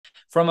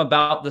from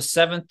about the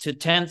 7th to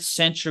 10th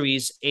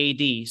centuries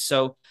AD.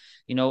 So,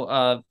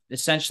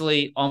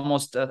 essentially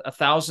almost a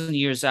thousand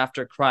years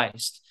after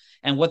Christ.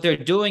 And what they're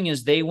doing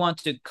is they want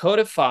to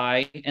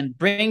codify and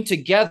bring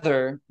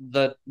together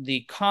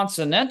the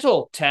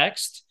consonantal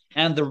text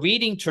and the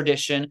reading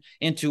tradition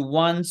into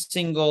one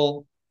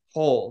single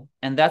whole.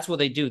 And that's what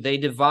they do. They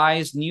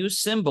devise new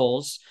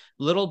symbols,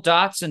 little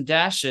dots and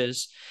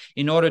dashes,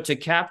 in order to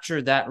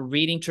capture that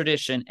reading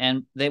tradition.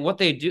 And what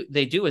they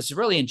do is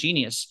really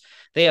ingenious.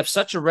 They have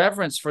such a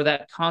reverence for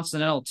that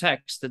consonantal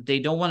text that they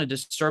don't want to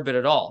disturb it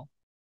at all.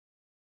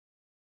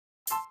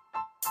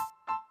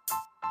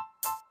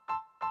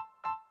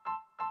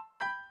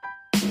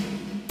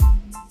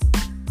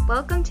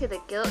 Welcome to the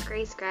Guilt,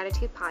 Grace,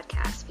 Gratitude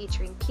podcast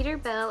featuring Peter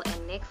Bell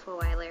and Nick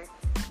Fulweiler.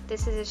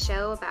 This is a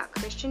show about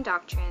Christian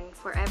doctrine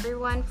for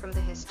everyone from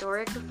the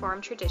historic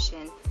Reformed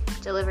tradition,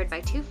 delivered by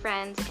two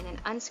friends in an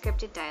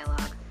unscripted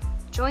dialogue.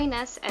 Join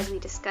us as we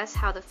discuss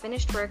how the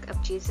finished work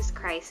of Jesus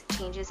Christ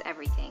changes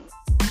everything.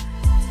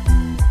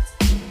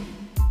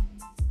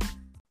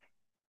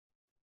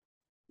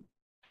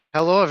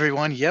 Hello,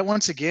 everyone. Yet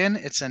once again,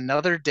 it's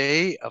another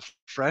day of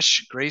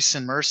fresh grace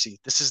and mercy.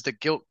 This is the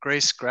Guilt,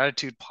 Grace,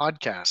 Gratitude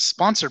podcast,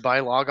 sponsored by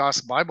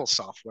Logos Bible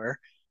Software,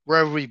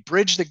 where we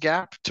bridge the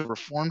gap to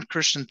Reformed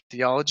Christian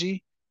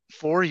theology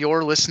for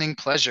your listening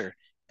pleasure.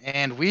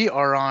 And we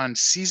are on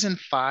Season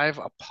 5,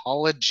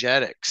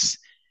 Apologetics.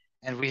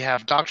 And we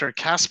have Dr.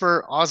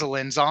 Casper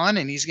Ozelins on,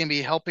 and he's going to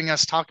be helping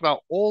us talk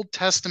about Old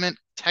Testament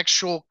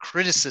textual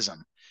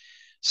criticism.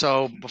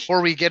 So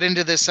before we get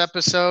into this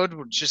episode,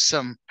 just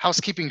some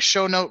housekeeping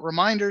show note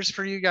reminders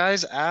for you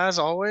guys, as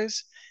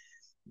always.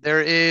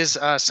 There is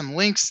some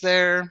links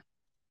there,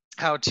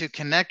 how to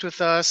connect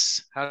with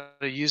us, how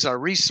to use our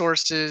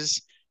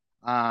resources,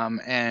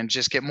 and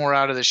just get more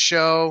out of the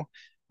show.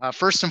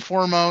 First and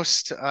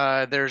foremost,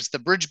 there's the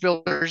Bridge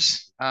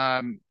Builders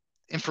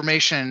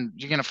information.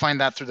 You're going to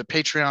find that through the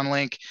Patreon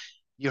link.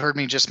 You heard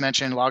me just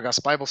mention Logos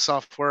Bible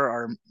Software,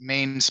 our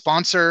main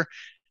sponsor.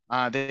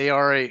 They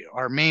are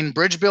our main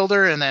bridge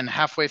builder, and then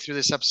halfway through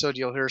this episode,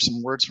 you'll hear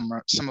some words from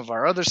some of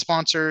our other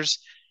sponsors.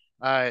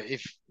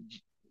 If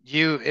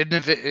you,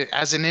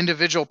 as an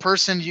individual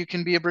person, you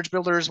can be a bridge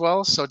builder as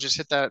well. So just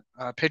hit that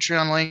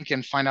Patreon link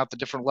and find out the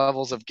different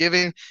levels of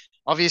giving.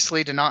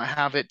 Obviously, do not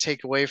have it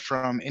take away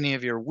from any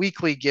of your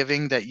weekly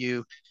giving that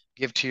you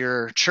give to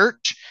your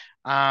church.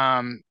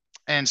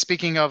 And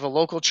speaking of a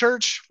local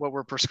church, what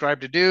we're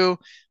prescribed to do,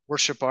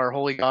 worship our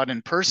holy God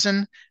in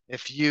person.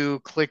 If you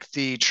click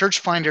the Church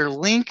Finder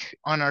link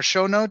on our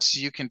show notes,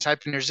 you can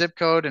type in your zip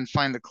code and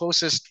find the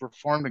closest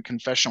Reformed and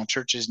confessional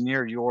churches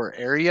near your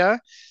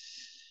area.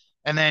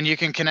 And then you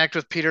can connect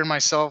with Peter and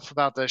myself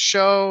about the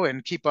show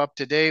and keep up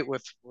to date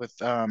with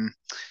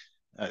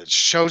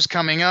shows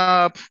coming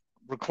up,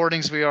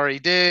 recordings we already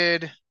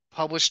did,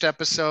 published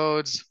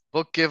episodes,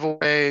 book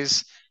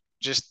giveaways,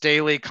 just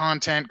daily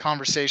content,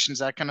 conversations,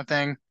 that kind of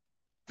thing.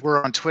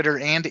 We're on Twitter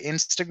and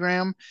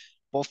Instagram.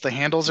 Both the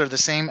handles are the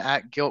same,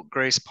 at Guilt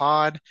Grace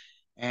Pod,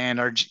 and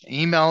our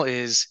email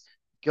is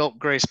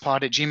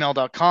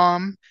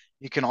guiltgracepod@gmail.com.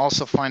 You can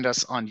also find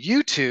us on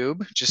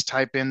YouTube. Just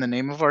type in the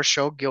name of our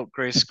show, Guilt,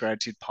 Grace,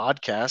 Gratitude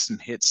Podcast,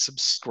 and hit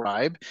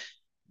subscribe.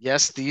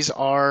 Yes, these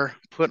are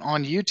put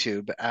on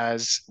YouTube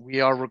as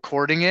we are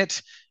recording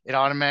it. It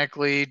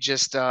automatically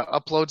just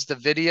uploads the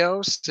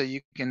video so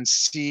you can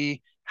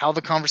see how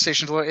the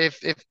conversations look. If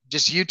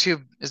just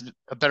YouTube is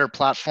a better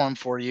platform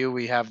for you,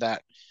 we have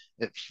that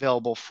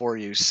available for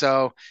you.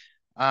 So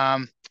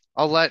I'll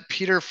let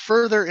Peter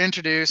further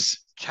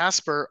introduce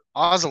Casper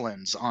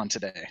Ozelins on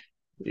today.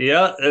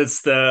 Yeah,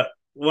 it's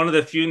one of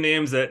the few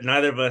names that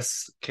neither of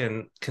us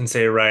can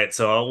say right.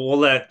 So we'll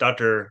let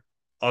Dr.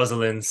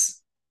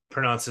 Ozelins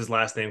pronounce his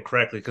last name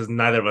correctly, because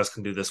neither of us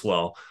can do this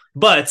well.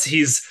 But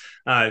he's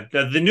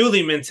the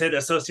newly minted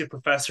Associate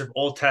Professor of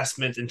Old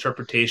Testament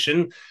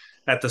Interpretation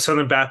at the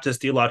Southern Baptist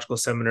Theological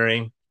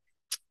Seminary.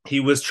 He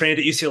was trained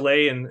at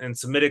UCLA in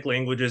Semitic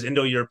languages,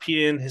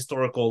 Indo-European,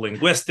 historical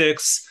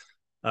linguistics,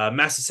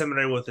 Master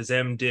Seminary with his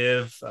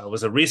MDiv,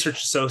 was a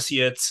research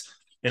associate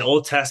in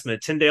Old Testament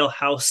at Tyndale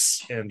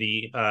House, and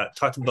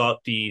talked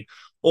about the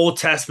Old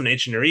Testament,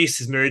 ancient Near East.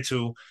 He's married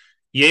to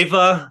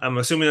Yeva. I'm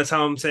assuming that's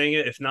how I'm saying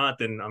it. If not,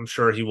 then I'm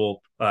sure he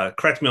will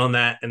correct me on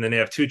that. And then they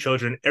have two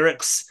children,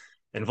 Erix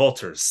and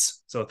Volters.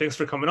 So thanks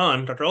for coming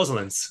on, Dr.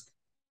 Ozelins.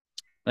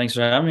 Thanks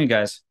for having me,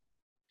 guys.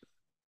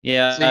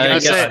 Yeah, so I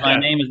guess my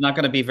name is not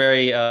going to be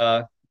very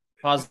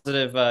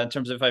positive in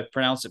terms of if I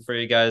pronounce it for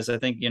you guys. I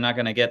think you're not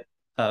going to get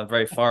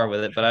very far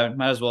with it, but I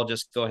might as well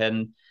just go ahead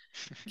and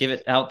give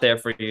it out there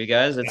for you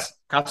guys. It's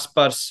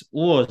Kaspars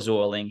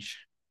Ozelins.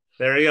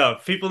 There you go.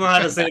 People know how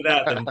to say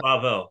that, then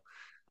bravo.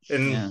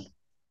 And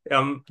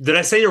did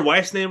I say your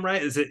wife's name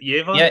right? Is it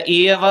Yeva? Yeah,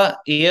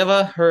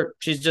 Yeva.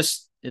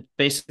 It's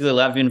basically the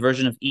Latvian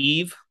version of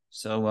Eve.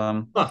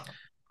 So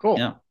cool.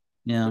 Yeah.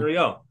 There we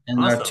go. And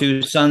awesome. Our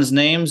two sons'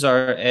 names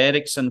are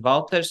Erix and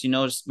Valters. You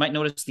might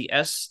notice the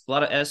S, a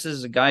lot of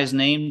S's, the guys'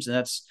 names, and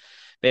that's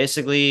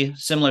basically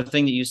similar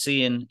thing that you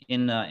see in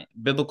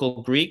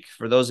biblical Greek.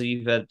 For those of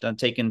you that have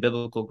taken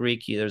biblical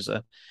Greek, there's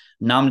a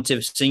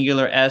nominative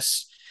singular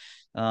s,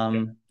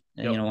 and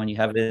when you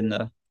have it in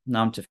the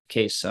nominative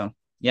case. So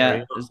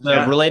yeah, it's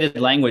a related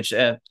language.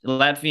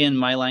 Latvian,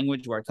 my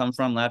language, where I come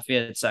from,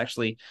 Latvia, it's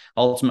actually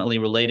ultimately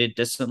related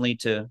distantly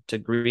to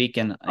Greek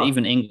and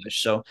even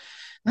English. So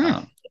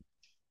there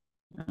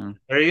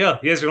you go.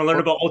 You guys are going to learn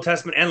about Old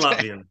Testament and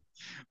Latvian.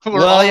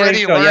 We're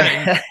already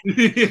learning.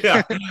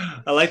 Yeah,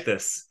 I like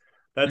this.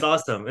 That's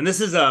awesome. And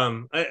this is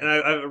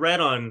I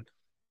read on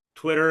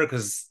Twitter,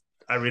 because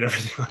I read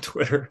everything on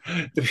Twitter,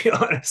 to be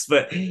honest.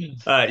 But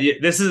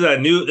this is a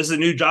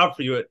new job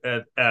for you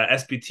at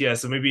SBTS.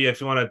 So maybe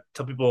if you want to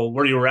tell people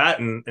where you were at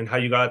and how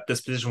you got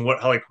this position,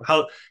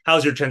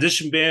 how's your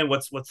transition been?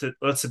 What's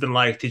it been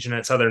like teaching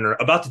at Southern, or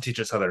about to teach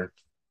at Southern?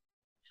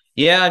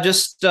 Yeah, I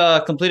just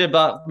completed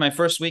about my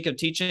first week of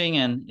teaching,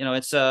 and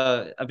it's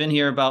I've been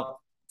here about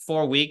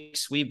 4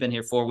 weeks. We've been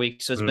here 4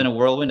 weeks, so it's been a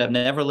whirlwind. I've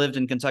never lived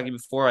in Kentucky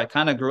before. I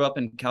kind of grew up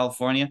in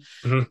California,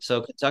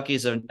 so Kentucky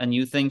is a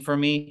new thing for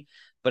me.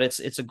 But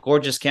it's a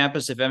gorgeous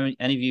campus. If any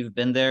of you have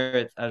been there,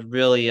 it's a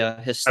really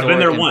historic. I've been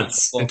there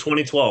once in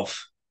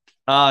 2012.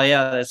 Oh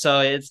yeah, so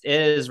it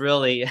is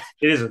really. It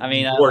is. I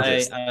mean,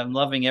 I'm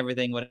loving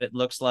everything what it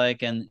looks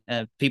like, and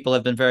people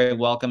have been very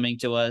welcoming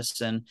to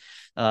us, and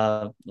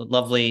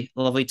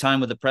lovely time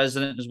with the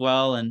president as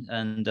well,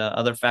 and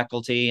other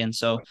faculty, and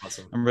so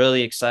awesome. I'm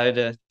really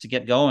excited to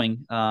get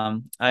going.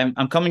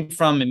 I'm coming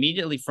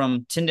immediately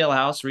from Tyndale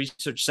House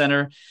Research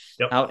Center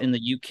out in the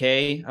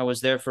UK. I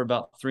was there for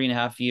about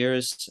 3.5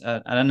 years,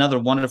 and another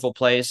wonderful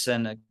place,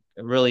 and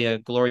really a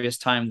glorious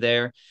time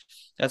there.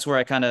 That's where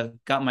I kind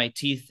of got my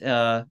teeth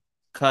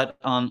cut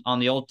on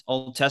the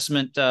Old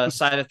Testament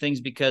side of things,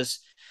 because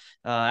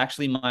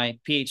actually my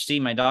PhD,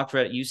 my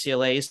doctorate at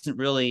UCLA, isn't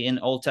really in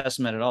Old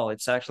Testament at all.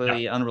 It's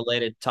actually an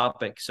unrelated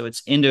topic. So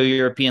it's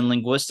Indo-European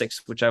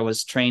linguistics, which I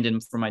was trained in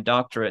for my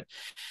doctorate.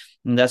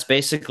 And that's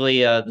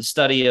basically the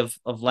study of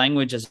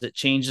language as it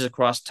changes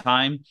across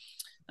time.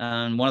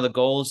 And one of the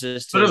goals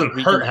is to. It doesn't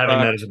hurt having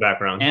that as a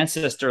background.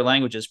 Ancestor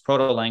languages,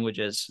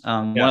 proto-languages.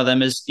 One of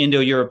them is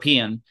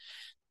Indo-European.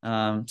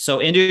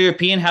 So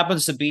Indo-European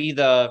happens to be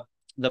the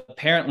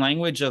parent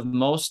language of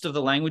most of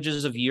the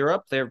languages of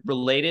Europe. They're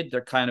related.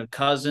 They're kind of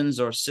cousins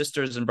or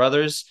sisters and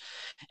brothers,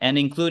 and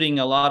including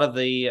a lot of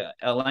the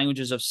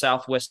languages of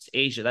Southwest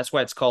Asia. That's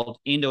why it's called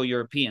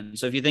Indo-European.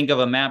 So if you think of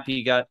a map,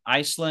 you got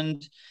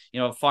Iceland,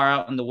 far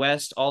out in the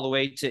west, all the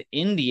way to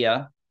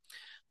India.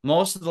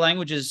 Most of the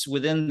languages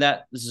within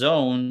that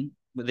zone,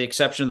 with the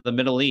exception of the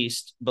Middle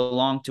East,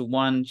 belong to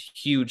one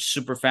huge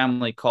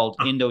superfamily called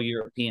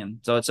Indo-European.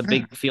 So it's a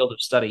big field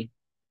of study.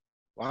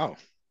 Wow.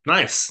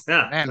 Nice.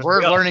 Yeah. Man,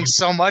 we're learning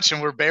so much,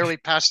 and we're barely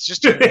past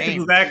just your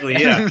name. Exactly.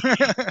 Yeah.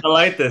 I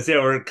like this.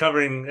 Yeah. We're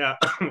covering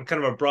kind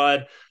of a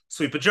broad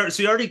sweep, but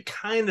so you already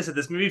kind of said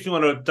this. Maybe if you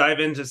want to dive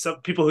into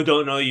some people who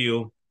don't know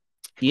you.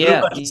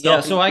 Yeah.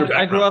 So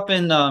I grew up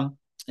in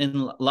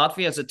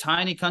Latvia. It's a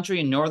tiny country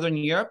in Northern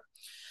Europe.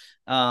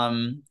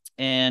 And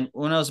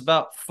when I was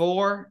about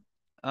 4,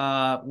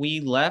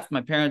 we left.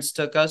 My parents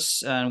took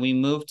us, and we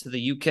moved to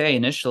the UK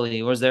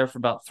initially. I was there for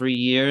about 3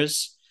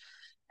 years.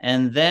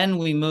 And then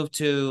we moved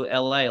to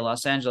LA,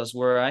 Los Angeles,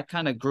 where I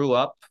kind of grew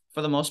up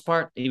for the most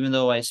part, even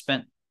though I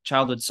spent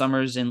childhood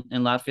summers in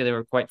Latvia. They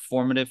were quite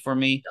formative for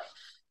me.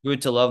 Grew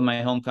to love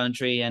my home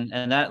country. And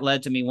that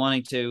led to me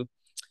wanting to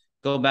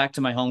go back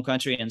to my home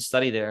country and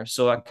study there.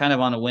 So I kind of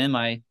on a whim,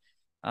 I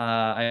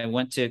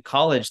went to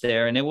college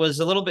there, and it was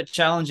a little bit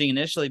challenging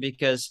initially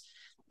because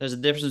there's a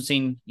difference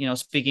between,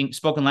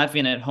 spoken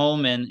Latvian at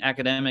home and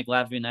academic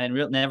Latvian. I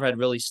never had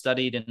really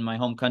studied in my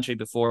home country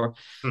before.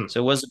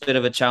 So it was a bit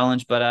of a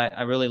challenge, but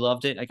I really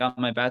loved it. I got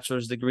my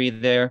bachelor's degree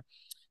there.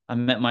 I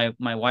met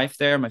my wife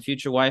there, my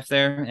future wife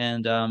there.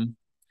 And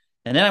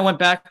then I went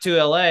back to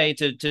LA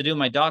to do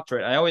my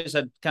doctorate. I always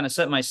had kind of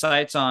set my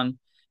sights on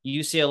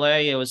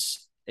UCLA.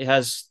 It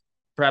has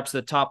perhaps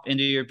the top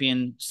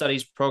Indo-European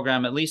studies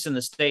program, at least in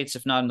the States,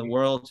 if not in the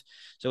world.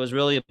 So it was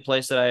really a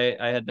place that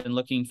I had been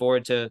looking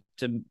forward to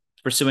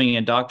pursuing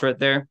a doctorate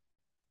there.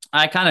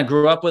 I kind of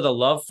grew up with a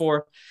love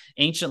for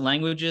ancient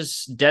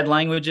languages, dead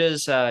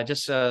languages,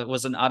 just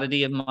was an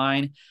oddity of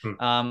mine.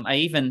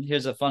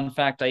 Here's a fun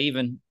fact, I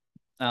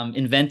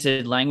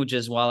invented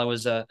languages while I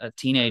was a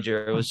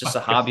teenager. It was just a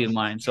hobby of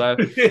mine. So I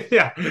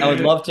would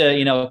love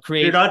to,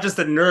 create. You're not just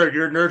a nerd.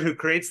 You're a nerd who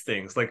creates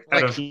things. Yeah.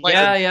 We're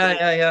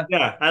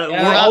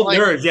all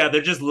nerds. Yeah,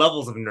 they're just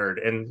levels of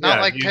nerd, and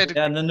not the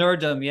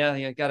nerddom. Yeah,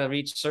 you got to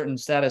reach certain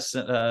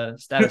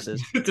statuses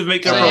to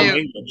make our own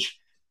language.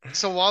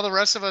 So while the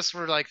rest of us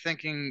were like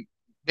thinking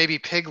maybe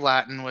Pig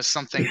Latin was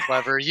something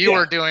clever, you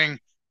were doing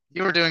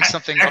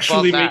something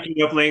actually above that.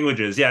 Making up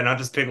languages. Yeah, not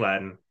just Pig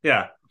Latin.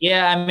 Yeah.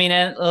 Yeah, I mean,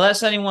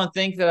 unless anyone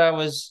think that I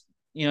was,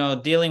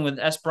 dealing with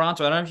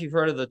Esperanto. I don't know if you've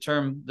heard of the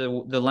term,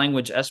 the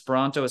language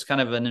Esperanto. It's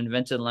kind of an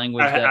invented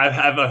language.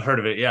 I've heard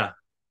of it. Yeah.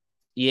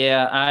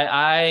 Yeah,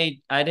 I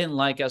didn't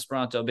like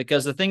Esperanto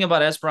because the thing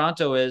about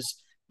Esperanto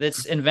is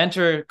this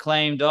inventor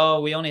claimed, oh,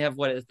 we only have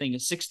what I think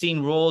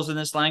 16 rules in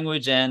this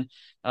language, and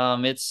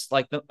it's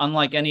like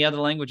unlike any other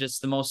language, it's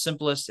the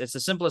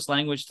simplest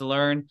language to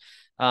learn.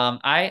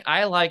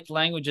 I like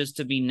languages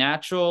to be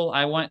natural.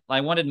 I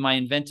wanted my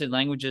invented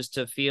languages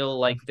to feel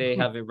like they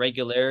have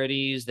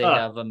irregularities, they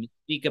have a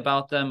mystique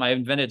about them. I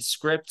invented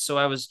script, so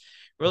I was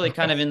really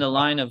kind of in the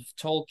line of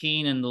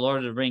Tolkien and the Lord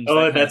of the Rings.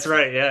 Oh, that's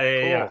right.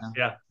 Yeah.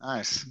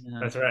 Nice.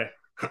 That's right.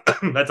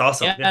 That's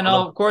awesome. Yeah, and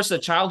of course, a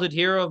childhood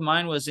hero of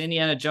mine was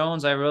Indiana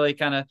Jones. I really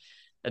kind of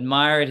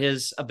admired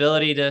his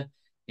ability to,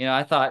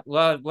 I thought,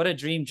 well, what a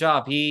dream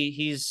job.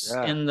 He's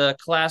in the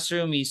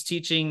classroom, he's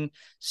teaching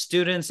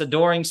students,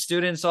 adoring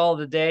students all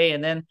the day,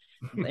 and then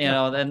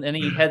then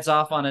he heads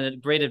off on a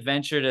great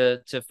adventure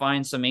to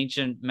find some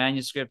ancient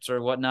manuscripts or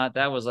whatnot.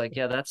 That was like,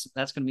 that's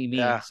gonna be me.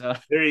 Yeah. So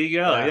there you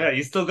go. Yeah,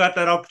 you still got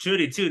that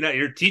opportunity too. Now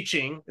you're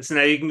teaching, so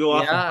now you can go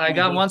off. Yeah, I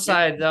got one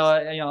side though.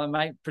 I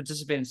might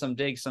participate in some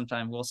digs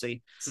sometime. We'll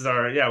see. This is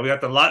we got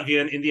the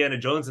Latvia and Indiana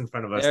Jones in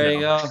front of us. There you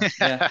go.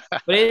 Yeah,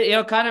 but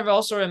it kind of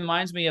also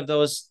reminds me of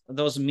those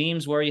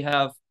memes where you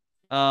have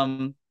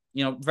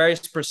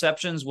various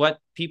perceptions, what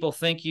people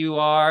think you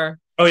are.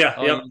 Oh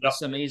yeah,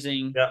 This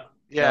amazing.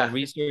 Yeah.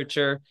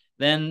 Researcher,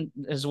 then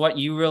is what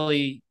you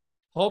really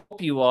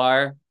hope you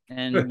are,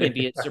 and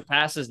maybe it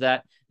surpasses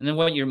that, and then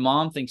what your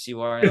mom thinks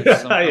you are, and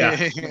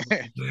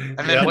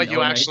then what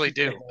you actually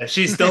do.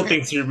 She still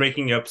thinks you're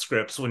making up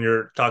scripts when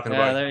you're talking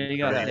about. There you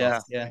go. Yeah.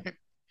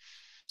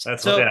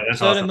 That's so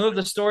awesome. To move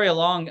the story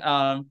along,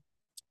 I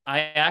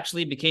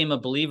actually became a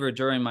believer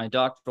during my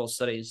doctoral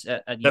studies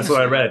at That's UC. what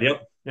I read.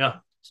 Yep. Yeah.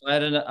 So I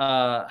had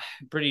a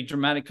pretty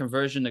dramatic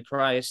conversion to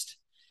Christ,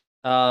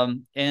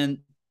 and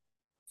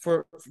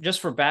for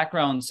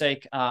background's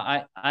sake,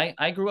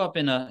 I grew up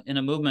in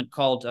a movement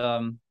called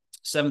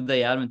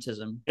Seventh-day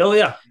Adventism. Oh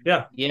yeah,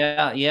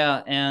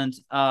 and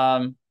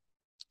I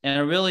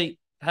really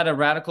had a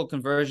radical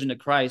conversion to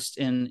Christ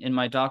in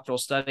my doctoral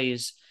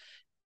studies,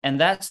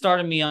 and that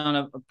started me on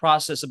a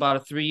process, about a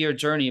 3-year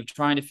journey of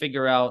trying to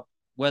figure out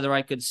whether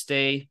I could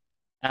stay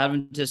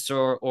Adventist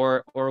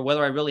or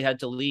whether I really had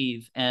to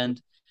leave. And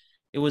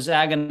it was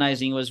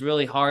agonizing. It was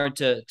really hard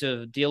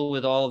to deal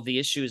with all of the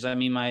issues. I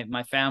mean,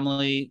 my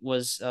family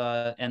was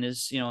and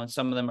is, and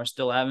some of them are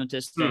still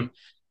Adventists. And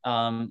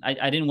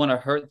I didn't want to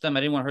hurt them. I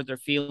didn't want to hurt their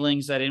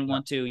feelings. I didn't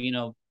want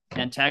to,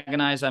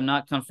 antagonize. I'm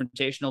not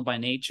confrontational by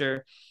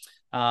nature.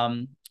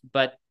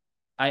 But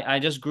I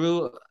just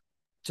grew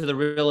to the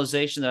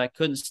realization that I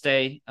couldn't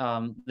stay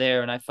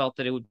there, and I felt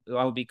that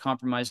I would be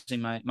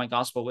compromising my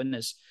gospel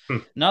witness.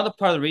 Another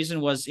part of the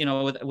reason was,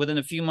 within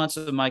a few months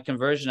of my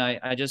conversion,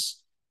 I just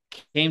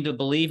came to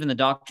believe in the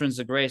doctrines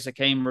of grace. I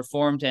came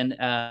reformed, and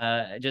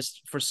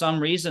just for some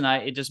reason,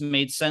 it just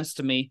made sense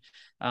to me.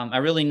 I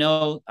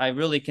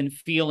really can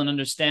feel and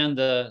understand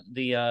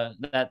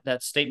that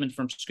statement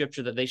from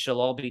Scripture that they shall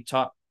all be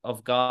taught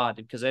of God,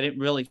 because I didn't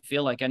really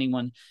feel like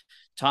anyone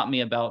taught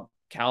me about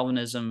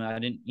Calvinism. I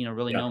didn't,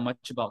 really know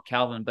much about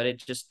Calvin, but it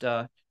just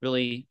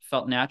really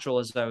felt natural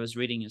as I was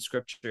reading in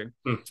Scripture.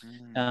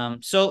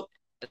 So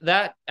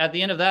that at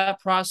the end of that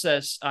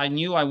process, I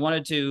knew I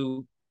wanted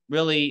to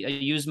really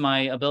use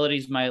my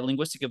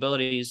linguistic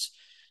abilities,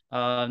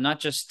 not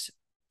just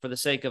for the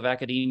sake of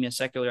academia,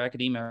 secular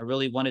academia. I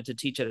really wanted to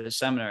teach at a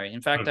seminary.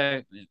 In fact,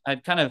 I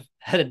kind of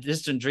had a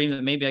distant dream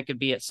that maybe I could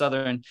be at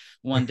Southern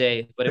one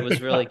day, but it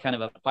was really kind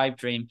of a pipe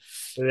dream.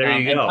 There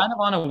you go. And kind of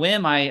on a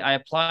whim, I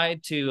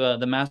applied to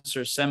the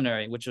Master's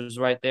Seminary, which was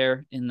right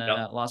there in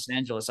Los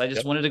Angeles. I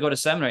just wanted to go to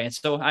seminary. And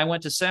so I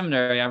went to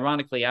seminary,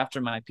 ironically,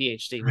 after my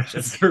PhD, which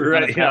is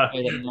right.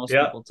 That most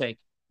people take.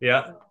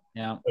 Yeah.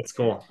 Yeah, that's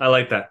cool. I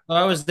like that. So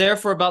I was there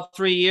for about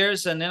 3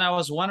 years, and then I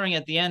was wondering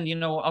at the end,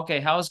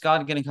 okay, how is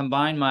God going to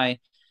combine my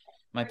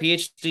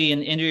PhD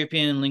in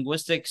Indo-European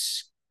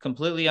linguistics,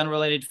 completely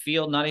unrelated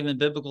field, not even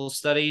biblical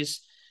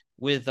studies,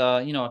 with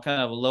a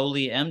kind of a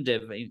lowly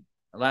MDiv.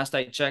 Last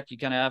I checked, you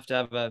kind of have to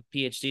have a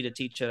PhD to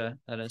teach at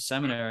a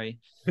seminary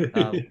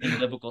in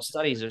biblical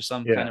studies or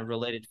some kind of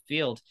related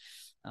field.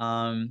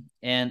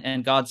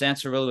 And God's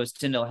answer really was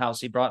Tyndale House.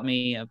 He brought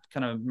me a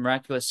kind of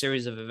miraculous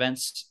series of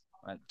events.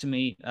 To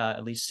me,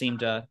 at least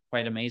seemed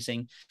quite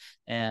amazing,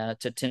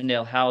 to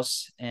Tyndale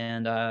House.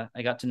 And I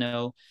got to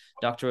know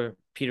Dr.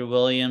 Peter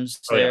Williams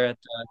there at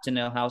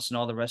Tyndale House and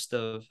all the rest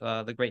of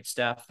the great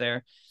staff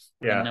there.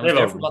 Yeah, they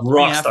have a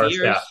rock star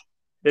staff.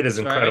 It is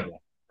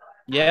incredible.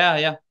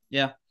 Yeah.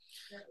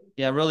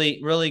 Really,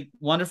 really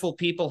wonderful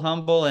people,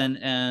 humble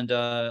and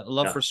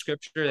love for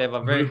Scripture. They have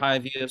a very high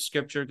view of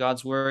Scripture,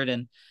 God's Word,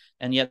 and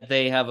yet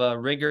they have a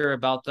rigor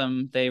about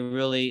them. They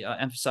really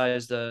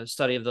emphasize the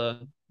study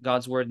of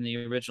God's Word in the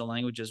original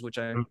languages, which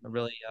I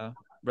really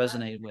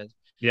resonated with.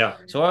 Yeah.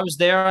 So I was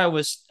there. I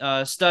was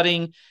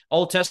studying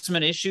Old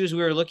Testament issues.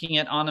 We were looking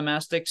at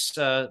onomastics,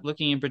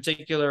 looking in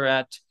particular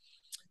at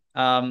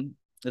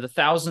the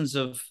thousands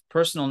of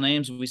personal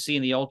names we see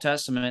in the Old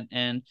Testament,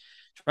 and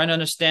trying to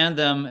understand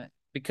them,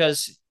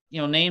 because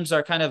names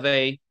are kind of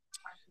a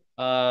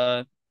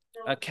time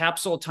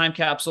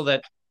capsule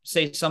that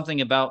say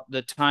something about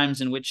the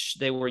times in which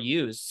they were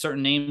used.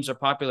 Certain names are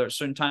popular at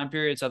certain time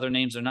periods, other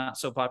names are not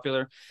so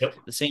popular at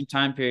the same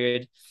time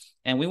period.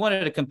 And we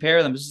wanted to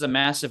compare them. This is a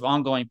massive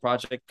ongoing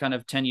project, kind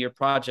of 10-year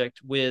project,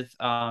 with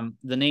the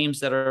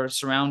names that are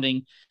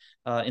surrounding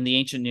in the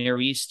ancient Near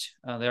East.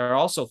 There are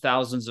also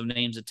thousands of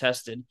names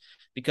attested,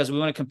 because we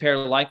want to compare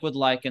like with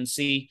like and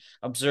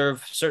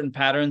observe certain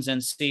patterns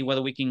and see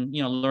whether we can,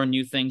 learn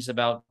new things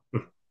about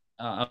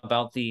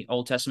the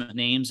Old Testament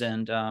names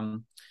and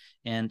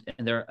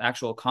their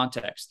actual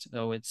context.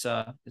 So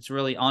it's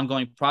really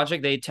ongoing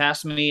project. They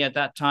tasked me at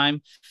that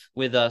time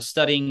with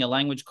studying a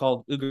language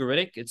called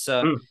Ugaritic. It's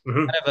kind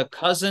of a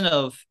cousin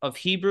of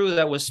Hebrew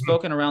that was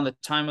spoken around the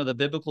time of the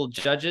biblical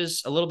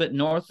judges, a little bit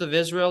north of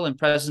Israel in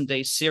present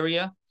day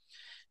Syria.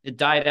 It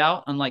died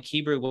out, unlike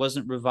Hebrew,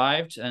 wasn't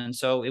revived. And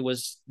so it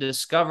was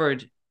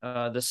discovered,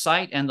 the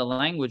site and the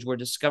language were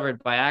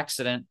discovered by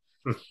accident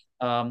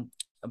about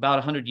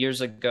 100 years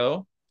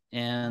ago.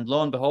 And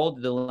lo and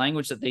behold, the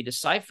language that they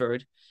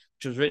deciphered,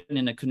 which was written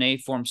in a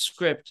cuneiform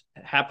script,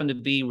 happened to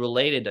be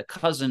related, a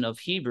cousin of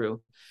Hebrew,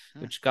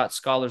 which got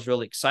scholars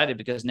really excited,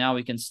 because now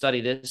we can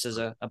study this as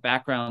a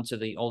background to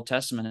the Old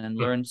Testament and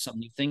learn some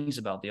new things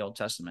about the Old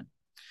Testament.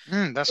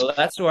 So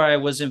that's where I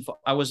was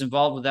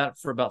involved with that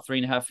for about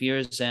 3.5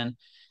 years. And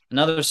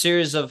another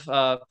series of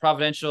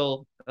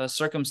providential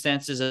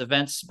circumstances,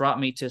 events brought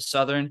me to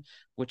Southern,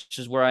 which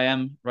is where I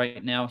am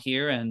right now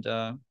here. And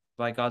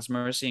by God's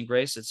mercy and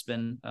grace, it's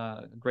been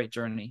a great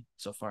journey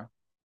so far.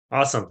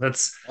 Awesome.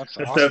 That's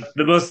awesome.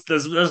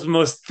 the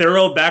most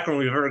thorough background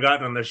we've ever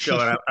gotten on this show.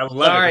 And I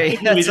love Sorry,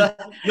 it.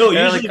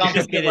 Usually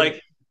just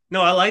get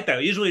no, I like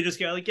that. Usually you just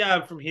get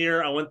I'm from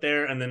here, I went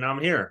there, and then I'm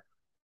here.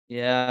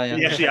 Yeah.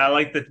 Actually, I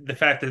like the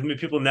fact that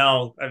people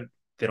now,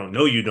 they don't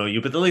know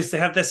you, but at least they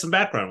have some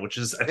background, which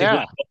is, I think,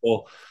 really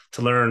helpful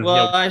to learn.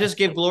 Well, I just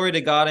give glory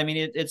to God. I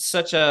mean, it's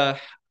such a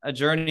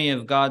journey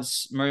of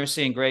God's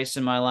mercy and grace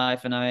in my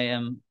life, and I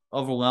am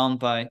overwhelmed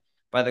by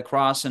the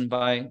cross and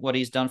by what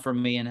He's done for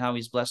me and how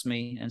He's blessed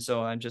me. And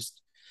so I'm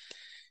just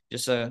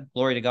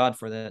glory to God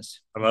for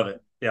this. I love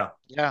it.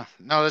 Yeah.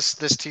 No,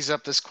 this tees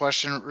up this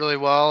question really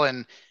well,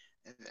 and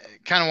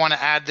kind of want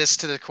to add this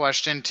to the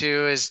question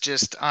too, is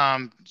just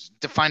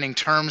defining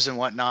terms and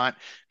whatnot,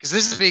 because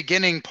this is the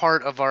beginning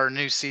part of our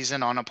new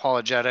season on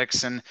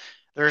apologetics, and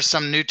there are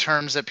some new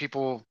terms that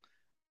people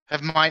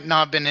might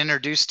not have been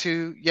introduced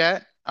to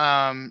yet.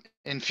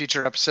 In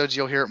future episodes,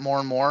 you'll hear it more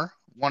and more.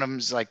 One of them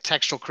is like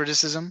textual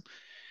criticism.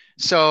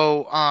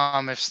 So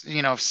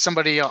if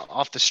somebody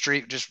off the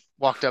street just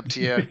walked up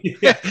to you,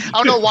 I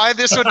don't know why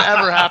this would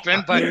ever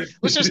happen, but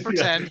let's just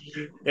pretend.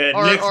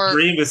 Nick's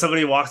dream is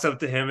somebody walks up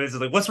to him and is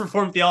like, "What's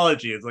Reformed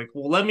theology?" It's like,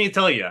 well, let me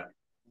tell you.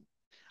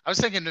 I was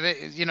thinking,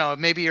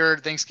 maybe your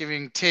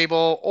Thanksgiving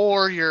table,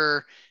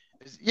 or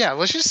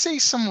let's just say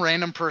some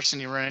random person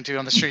you run into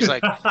on the street is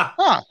like,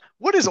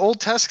 what does Old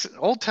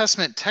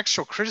Testament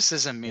textual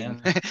criticism mean?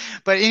 Yeah.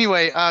 But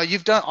anyway,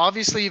 you've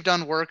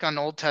done work on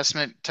Old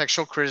Testament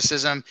textual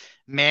criticism,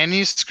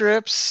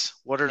 manuscripts.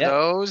 What are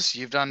those?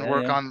 You've done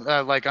work on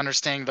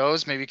understanding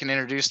those. Maybe you can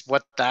introduce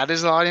what that is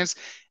to the audience,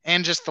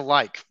 and just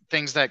the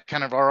things that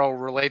kind of are all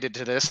related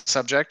to this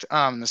subject,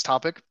 this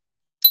topic.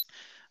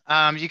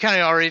 You kind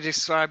of already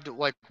described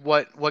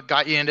what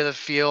got you into the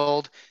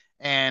field,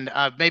 and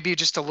maybe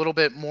just a little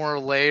bit more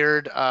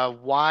layered.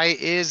 Why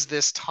is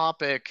this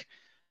topic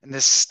and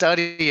this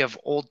study of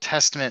Old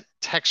Testament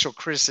textual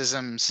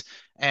criticisms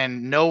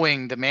and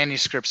knowing the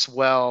manuscripts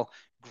well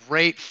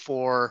great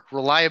for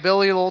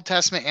reliability of the Old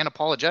Testament and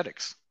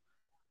apologetics?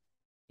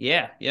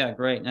 Yeah,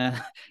 great.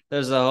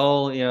 There's a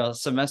whole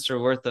semester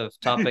worth of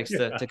topics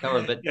to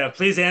cover, but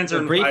please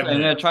answer brief. I'm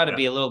going to try to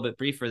be a little bit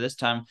briefer this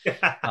time.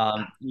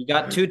 You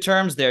got two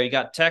terms there. You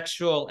got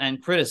textual and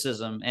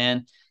criticism,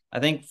 and I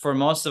think for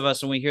most of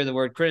us, when we hear the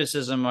word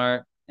criticism,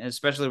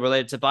 especially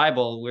related to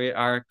Bible,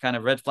 our kind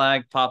of red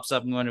flag pops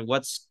up and wonder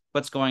what's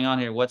going on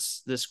here.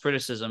 What's this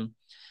criticism?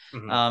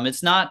 Mm-hmm.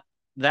 It's not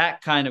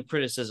that kind of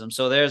criticism.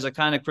 So there's a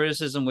kind of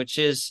criticism which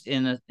is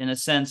in a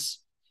sense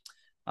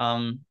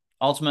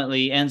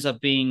ultimately ends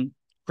up being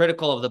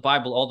critical of the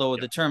Bible, although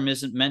the term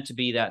isn't meant to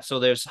be that. So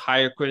there's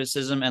higher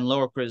criticism and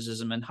lower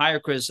criticism, and higher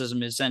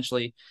criticism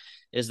essentially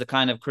is the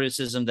kind of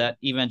criticism that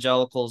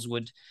evangelicals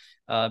would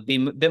be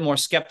a bit more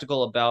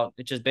skeptical about,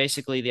 which is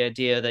basically the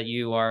idea that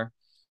you are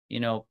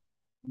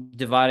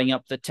dividing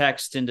up the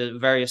text into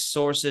various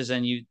sources,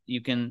 and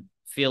you can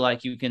feel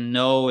like you can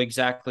know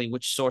exactly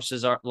which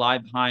sources lie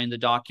behind the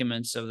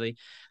documents of the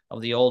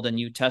Old and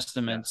New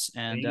Testaments,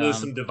 and you lose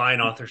some divine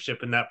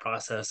authorship in that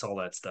process, all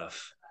that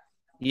stuff.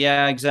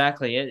 Yeah,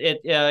 exactly.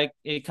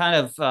 It kind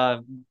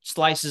of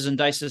slices and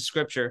dices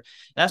Scripture.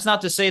 That's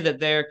not to say that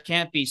there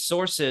can't be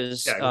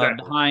sources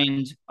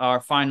behind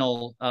our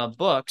final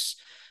books,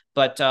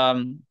 but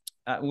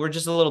we're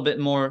just a little bit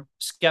more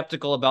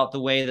skeptical about the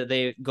way that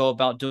they go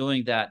about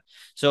doing that.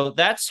 So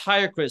that's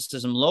higher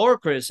criticism. Lower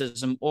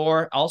criticism,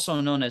 or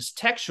also known as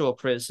textual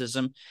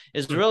criticism,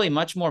 is really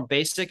much more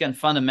basic and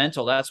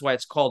fundamental. That's why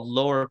it's called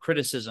lower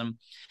criticism.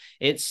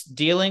 It's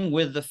dealing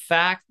with the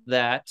fact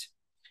that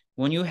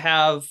when you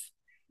have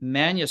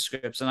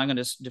manuscripts, and I'm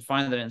going to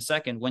define that in a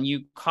second, when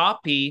you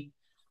copy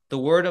the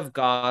Word of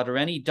God or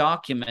any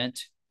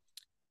document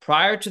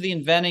prior to the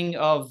inventing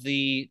of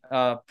the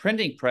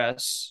printing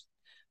press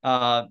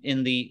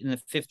in the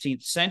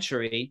 15th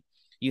century,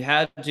 you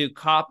had to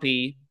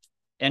copy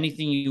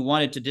anything you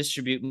wanted to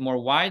distribute more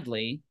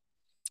widely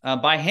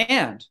by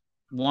hand,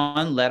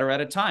 one letter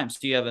at a time. So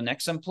you have an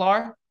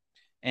exemplar,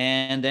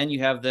 and then you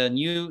have the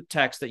new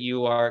text that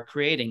you are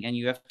creating, and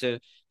you have to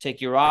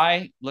take your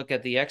eye, look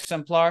at the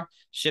exemplar,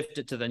 shift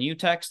it to the new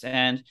text,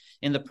 and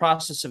in the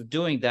process of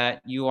doing that,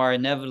 you are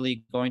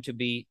inevitably going to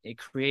be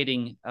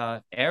creating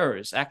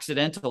errors,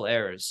 accidental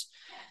errors.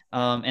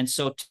 And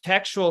so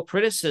textual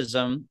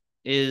criticism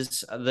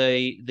is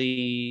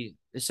the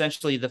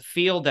essentially the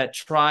field that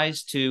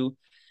tries to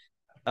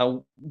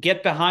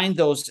get behind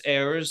those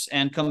errors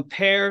and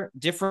compare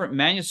different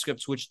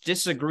manuscripts which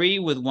disagree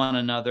with one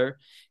another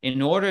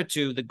in order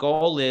to, the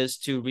goal is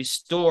to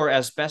restore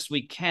as best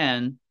we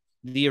can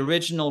the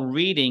original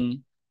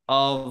reading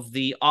of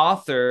the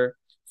author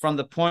from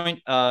the point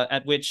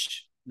at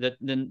which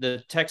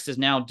the text is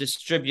now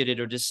distributed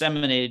or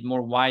disseminated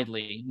more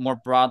widely, more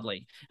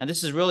broadly. And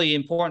this is really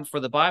important for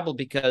the Bible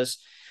because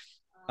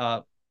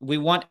we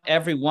want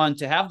everyone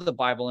to have the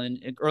Bible,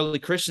 and early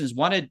Christians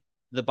wanted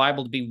the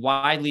Bible to be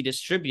widely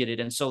distributed.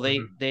 And so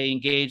they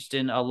engaged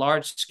in a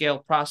large scale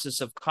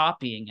process of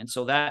copying. And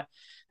so that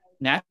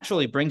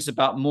naturally brings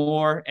about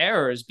more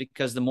errors,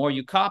 because the more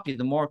you copy,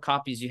 the more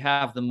copies you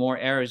have, the more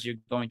errors you're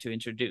going to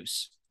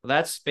introduce. So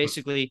that's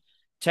basically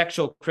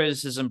textual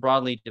criticism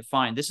broadly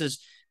defined. This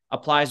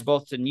applies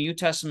both to New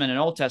Testament and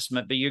Old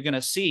Testament, but you're going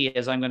to see,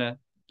 as I'm going to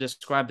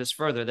describe this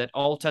further, that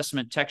Old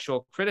Testament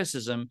textual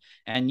criticism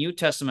and New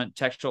Testament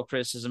textual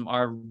criticism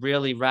are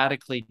really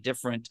radically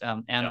different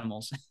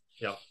animals.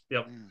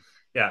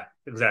 Yeah,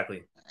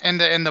 exactly.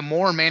 And the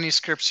more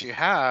manuscripts you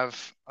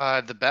have,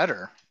 the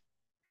better.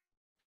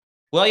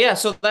 Well, yeah,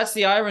 so that's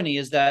the irony,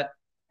 is that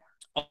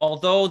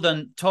although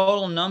the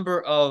total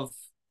number of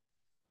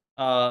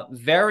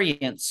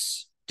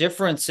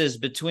differences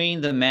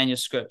between the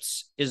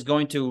manuscripts is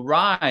going to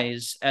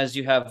rise as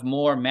you have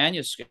more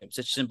manuscripts,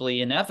 it's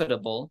simply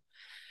inevitable,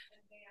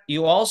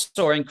 you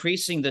also are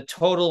increasing the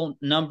total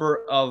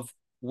number of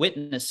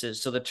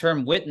witnesses. So the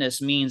term witness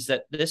means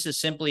that this is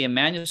simply a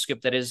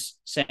manuscript that is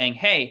saying,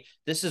 hey,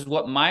 this is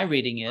what my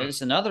reading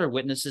is, and other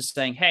witnesses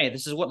saying, hey,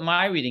 this is what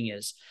my reading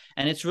is.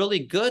 And it's really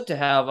good to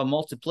have a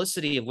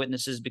multiplicity of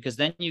witnesses, because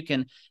then you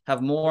can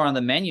have more on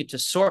the menu to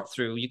sort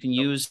through. You can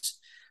use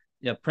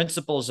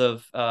principles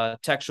of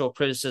textual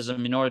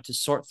criticism in order to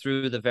sort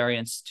through the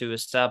variants to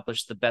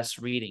establish the best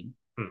reading.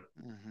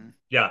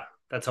 Yeah,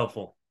 that's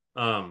helpful.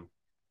 And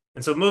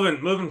so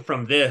moving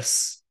from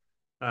this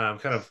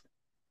kind of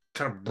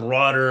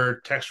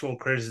broader textual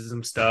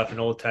criticism stuff in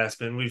Old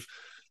Testament,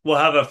 we'll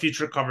have a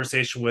future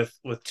conversation with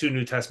two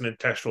New Testament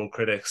textual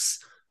critics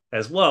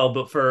as well.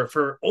 But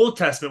for Old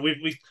Testament,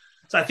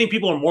 so I think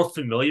people are more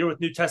familiar with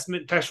New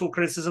Testament textual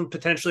criticism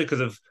potentially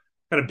because of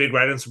kind of big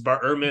writings from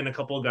Bart Ehrman, a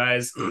couple of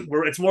guys,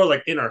 where it's more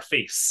like in our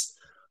face.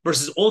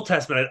 Versus Old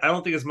Testament, I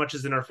don't think as much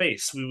as in our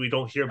face. We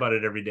don't hear about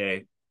it every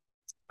day.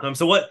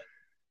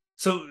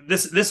 So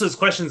this is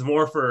questions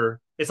more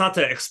for, it's not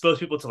to expose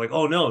people to like,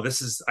 oh no,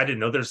 I didn't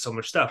know there's so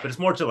much stuff, but it's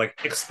more to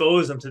like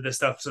expose them to this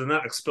stuff so they're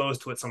not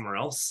exposed to it somewhere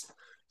else.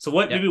 So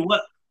what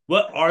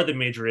are the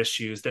major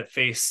issues that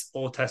face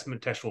Old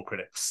Testament textual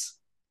critics?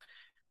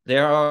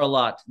 There are a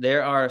lot.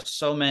 There are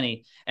so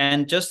many.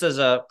 And just as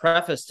a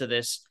preface to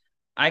this,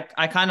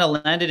 I kind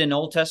of landed in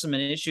Old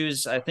Testament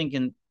issues, I think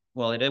it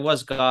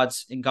was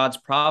God's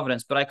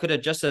providence, but I could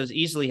have just as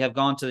easily have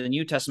gone to the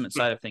New Testament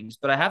side of things.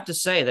 But I have to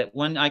say that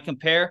when I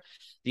compare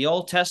the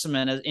Old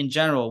Testament in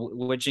general,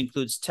 which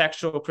includes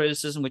textual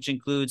criticism, which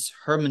includes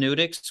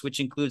hermeneutics, which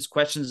includes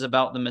questions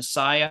about the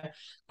Messiah,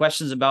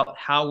 questions about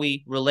how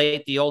we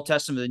relate the Old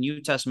Testament to the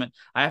New Testament,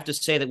 I have to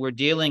say that we're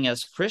dealing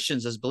as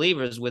Christians, as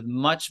believers, with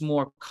much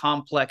more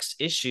complex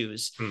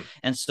issues.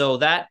 And so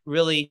that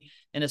really,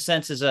 in a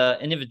sense, is an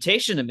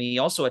invitation to me,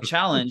 also a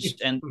challenge,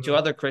 and to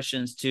other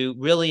Christians to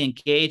really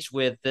engage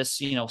with this,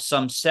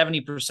 some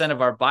 70%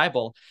 of our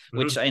Bible,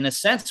 which in a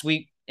sense,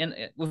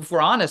 if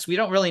we're honest, we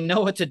don't really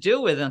know what to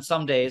do with on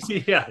some days.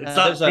 Yeah, it's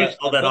not there's a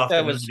all that book often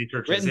that was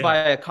written by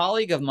a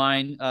colleague of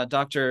mine,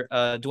 Dr.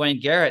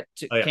 Dwayne Garrett,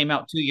 came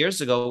out 2 years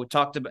ago.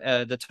 Talked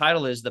about the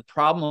title is "The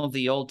Problem of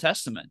the Old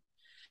Testament,"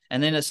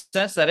 and in a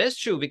sense, that is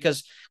true,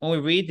 because when we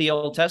read the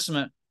Old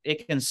Testament,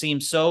 it can seem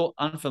so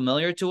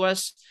unfamiliar to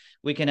us.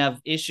 We can have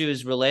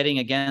issues relating,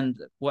 again,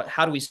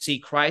 how do we see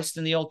Christ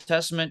in the Old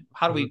Testament?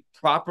 How do we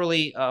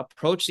properly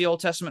approach the Old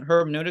Testament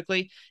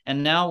hermeneutically?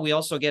 And now we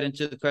also get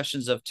into the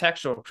questions of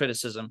textual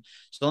criticism.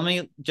 So let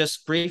me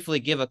just briefly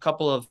give a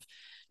couple of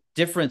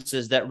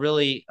differences that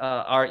really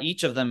are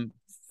each of them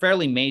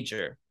fairly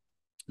major.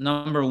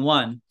 Number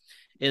one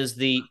is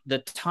the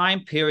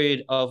time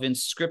period of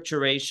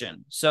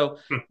inscripturation. So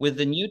with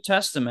the New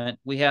Testament,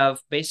 we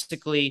have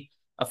basically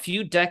a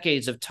few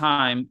decades of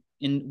time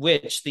in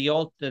which the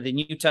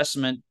New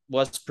Testament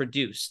was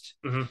produced.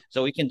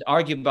 So we can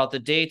argue about the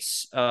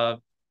dates.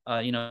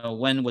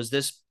 When was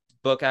this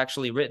book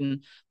actually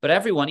written, but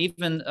everyone,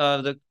 even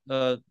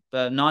the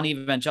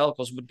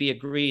non-evangelicals, would be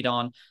agreed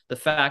on the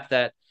fact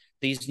that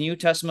these New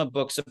Testament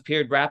books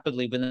appeared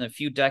rapidly within a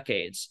few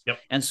decades. Yep.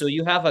 And so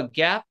you have a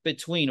gap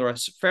between, or a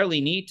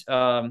fairly neat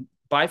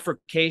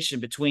bifurcation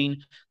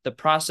between the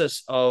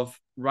process of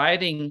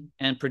writing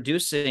and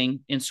producing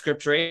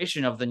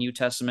inscripturation of the New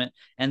Testament,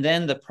 and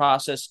then the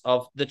process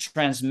of the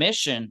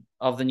transmission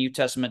of the New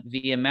Testament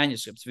via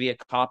manuscripts, via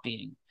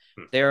copying.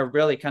 They're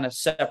really kind of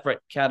separate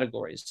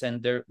categories,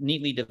 and they're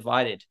neatly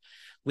divided.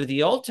 With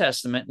the Old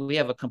Testament, we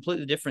have a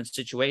completely different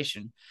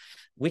situation.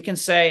 We can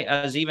say,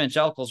 as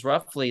evangelicals,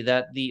 roughly,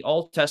 that the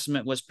Old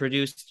Testament was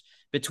produced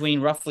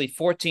between roughly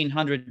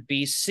 1400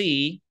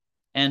 BC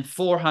and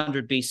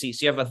 400 BC.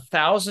 So you have a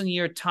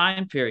 1,000-year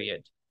time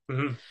period.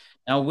 Mm-hmm.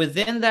 Now,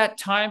 within that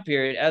time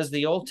period, as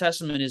the Old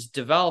Testament is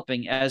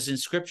developing, as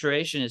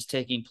inscripturation is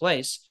taking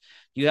place,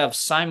 you have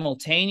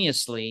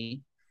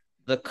simultaneously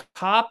the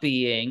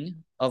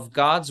copying of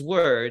God's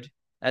word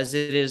as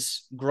it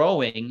is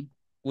growing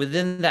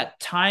within that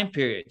time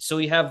period. So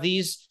you have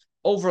these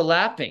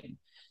overlapping.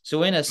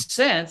 So in a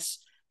sense,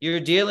 you're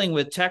dealing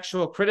with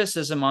textual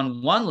criticism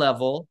on one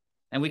level,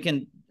 and we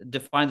can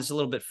define this a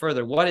little bit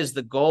further. What is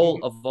the goal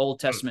of Old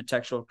Testament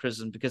textual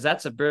criticism? Because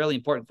that's a really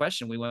important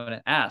question we want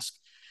to ask.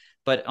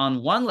 But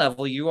on one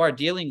level, you are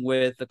dealing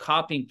with the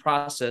copying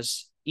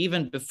process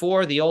even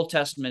before the Old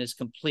Testament is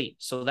complete.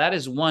 So that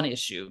is one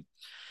issue.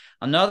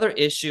 Another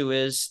issue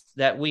is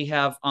that we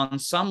have, on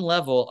some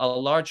level, a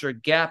larger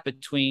gap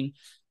between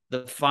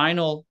the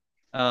final,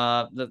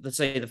 let's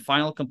say, the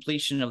final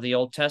completion of the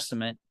Old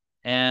Testament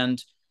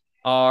and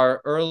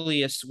our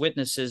earliest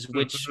witnesses,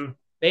 which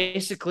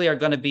basically are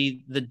going to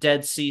be the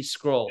Dead Sea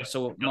Scrolls.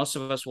 So most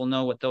of us will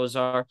know what those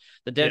are.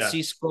 The Dead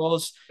Sea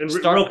Scrolls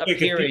start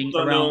appearing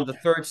around the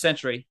 3rd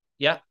century.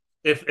 Yeah.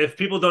 If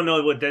people don't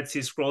know what Dead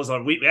Sea Scrolls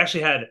are, we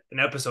actually had an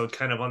episode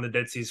kind of on the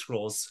Dead Sea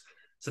Scrolls.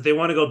 So if they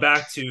want to go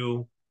back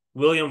to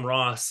William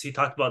Ross, he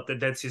talked about the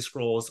Dead Sea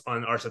Scrolls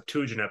on our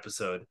Septuagint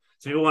episode.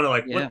 So people want to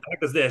what the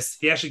heck is this?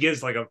 He actually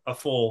gives like a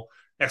full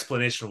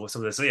explanation of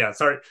some of this. So yeah,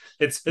 sorry.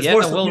 It's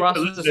more Will Ross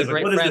is a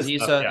great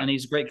friend. And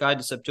he's a great guide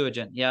to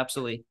Septuagint. Yeah,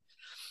 absolutely.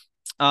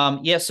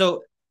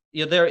 So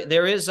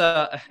there is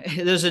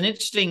there's an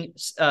interesting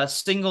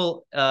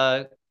single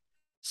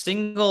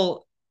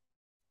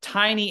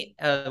tiny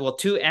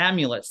two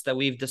amulets that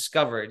we've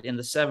discovered in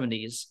the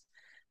 70s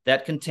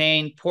that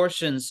contain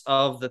portions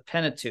of the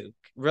Pentateuch,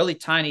 really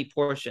tiny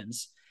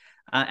portions,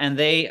 and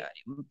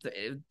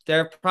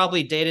they're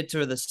probably dated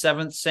to the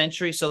 7th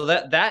century. So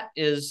that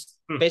is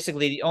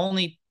basically the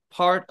only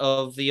part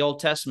of the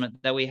Old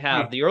Testament that we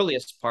have, the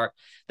earliest part,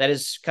 that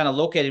is kind of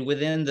located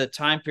within the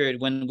time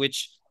period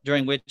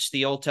during which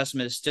the Old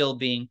Testament is still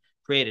being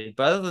created.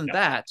 But other than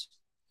that,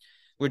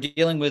 we're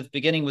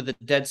beginning with the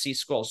Dead Sea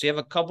Scrolls. So you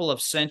have a couple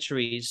of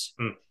centuries,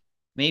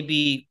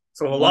 maybe.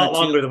 So a lot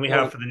longer than we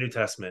have for the New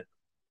Testament.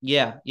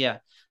 Yeah.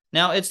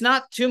 Now it's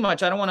not too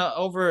much. I don't want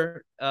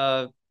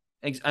to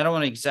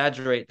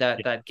exaggerate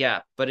that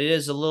gap, but it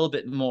is a little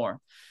bit more.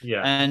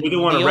 Yeah, and we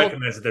do want to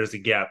recognize that there's a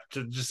gap,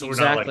 just so we're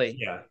not like,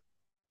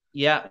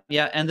 Yeah.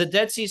 And the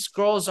Dead Sea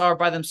Scrolls are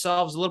by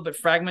themselves a little bit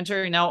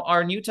fragmentary. Now,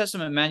 our New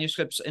Testament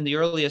manuscripts in the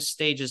earliest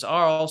stages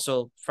are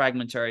also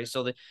fragmentary.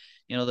 So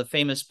the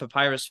famous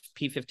papyrus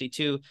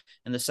P52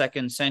 in the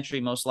 2nd century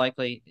most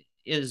likely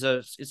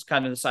it's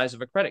kind of the size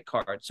of a credit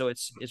card. So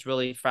it's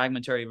really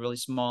fragmentary, really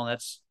small.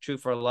 That's true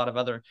for a lot of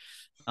other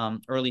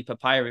early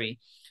papyri.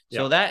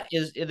 So that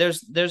is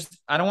there's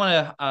I don't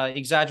want to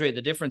exaggerate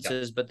the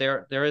differences, but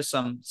there is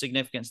some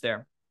significance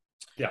there.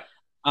 Yeah.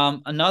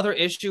 Another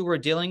issue we're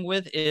dealing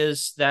with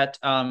is that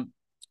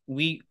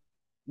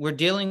we're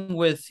dealing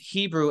with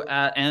Hebrew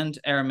and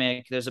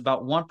Aramaic. There's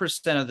about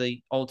 1% of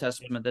the Old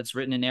Testament that's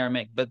written in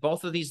Aramaic, but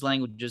both of these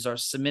languages are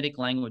Semitic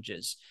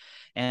languages,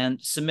 and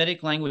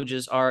Semitic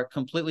languages are a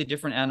completely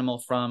different animal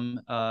from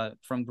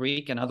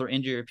Greek and other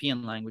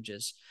Indo-European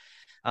languages.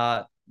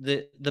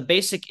 The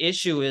basic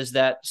issue is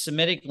that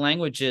Semitic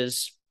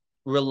languages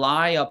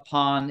rely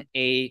upon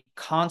a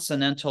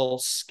consonantal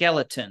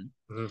skeleton.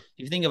 If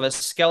you think of a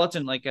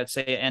skeleton, like I'd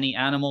say any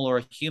animal or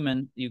a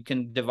human, you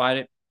can divide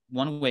it.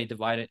 One way to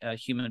divide it, a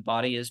human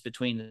body, is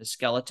between the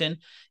skeleton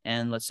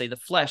and, let's say, the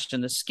flesh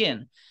and the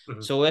skin.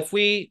 So if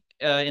we,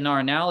 in our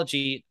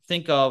analogy,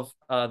 think of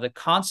the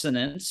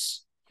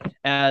consonants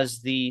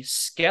as the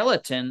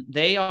skeleton,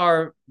 they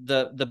are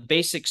the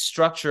basic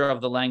structure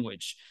of the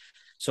language.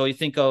 So you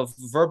think of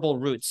verbal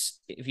roots.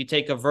 If you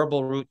take a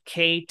verbal root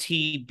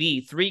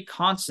KTB, 3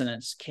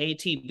 consonants,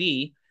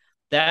 KTB,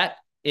 that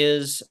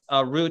is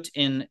a root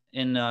in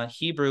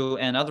Hebrew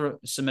and other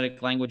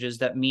Semitic languages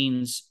that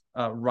means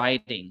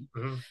writing.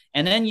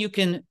 And then you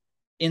can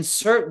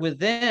insert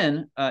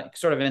within,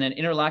 sort of in an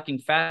interlocking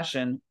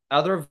fashion,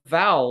 other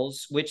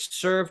vowels which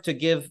serve to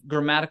give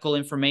grammatical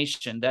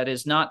information that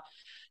is not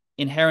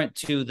inherent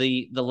to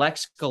the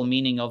lexical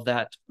meaning of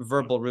that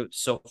verbal root.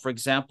 So, for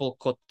example,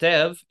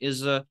 kotev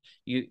is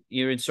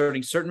you're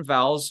inserting certain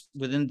vowels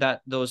within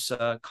those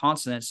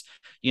consonants.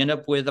 You end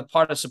up with a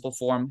participle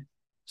form,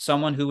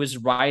 someone who is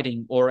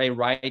writing or a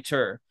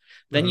writer.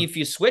 Then if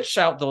you switch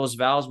out those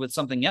vowels with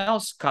something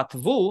else,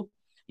 katvu,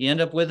 you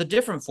end up with a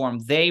different form.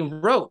 They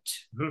wrote.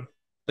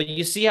 But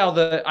you see how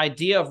the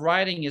idea of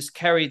writing is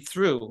carried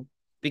through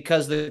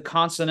because the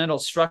consonantal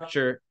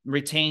structure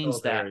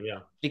retains that. Yeah.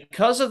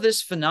 Because of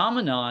this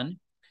phenomenon,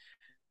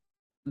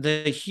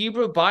 the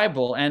Hebrew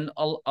Bible and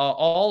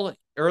all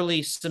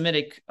early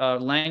Semitic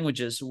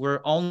languages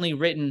were only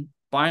written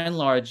by and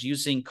large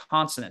using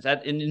consonants.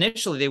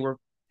 Initially,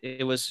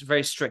 it was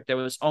very strict. There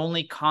was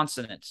only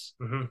consonants.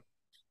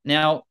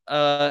 Now,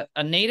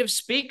 a native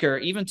speaker,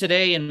 even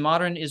today in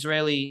modern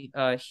Israeli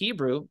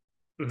Hebrew,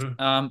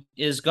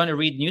 is going to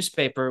read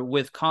newspaper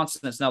with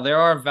consonants. Now, there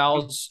are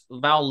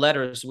vowel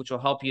letters, which will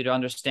help you to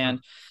understand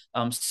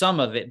some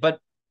of it. But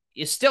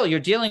you're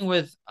dealing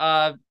with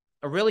a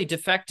really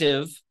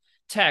defective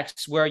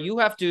text where you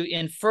have to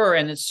infer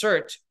and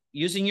insert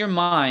using your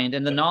mind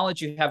and the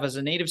knowledge you have as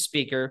a native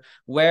speaker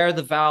where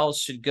the vowels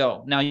should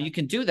go. Now, you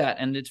can do that,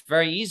 and it's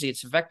very easy.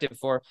 It's effective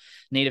for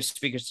native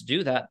speakers to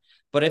do that.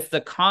 But if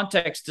the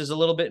context is a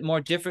little bit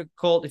more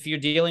difficult, if you're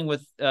dealing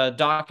with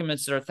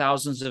documents that are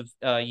thousands of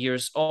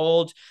years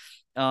old,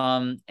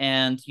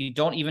 and you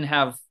don't even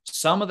have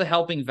some of the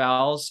helping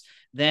vowels,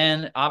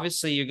 then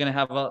obviously you're going to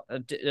have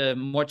a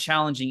more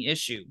challenging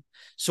issue.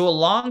 So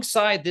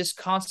alongside this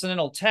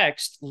consonantal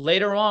text,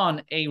 later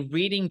on, a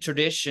reading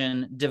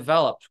tradition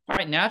developed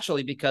quite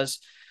naturally because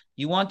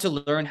you want to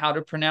learn how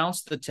to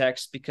pronounce the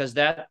text, because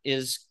that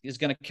is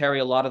going to carry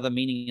a lot of the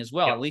meaning as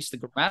well, at least the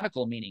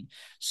grammatical meaning.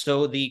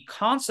 So the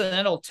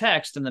consonantal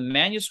text and the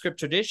manuscript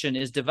tradition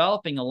is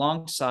developing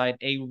alongside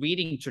a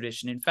reading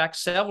tradition. In fact,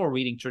 several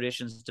reading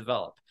traditions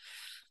develop.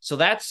 So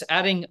that's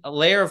adding a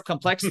layer of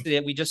complexity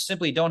that we just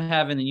simply don't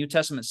have in the New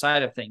Testament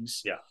side of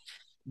things. Yeah.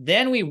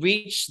 Then we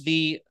reach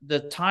the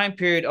time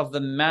period of the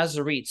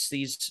Masoretes,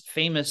 these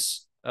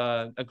famous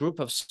a group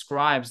of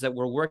scribes that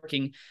were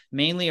working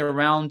mainly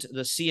around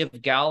the Sea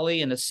of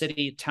Galilee in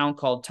a town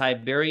called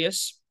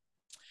Tiberias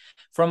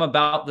from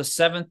about the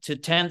 7th to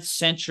 10th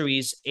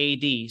centuries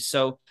AD.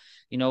 So,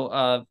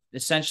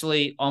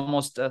 essentially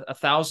almost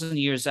 1,000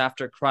 years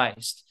after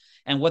Christ.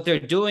 And what they're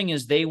doing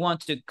is they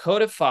want to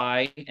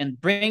codify and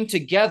bring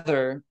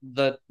together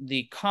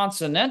the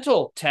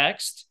consonantal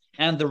text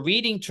and the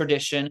reading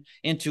tradition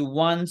into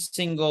one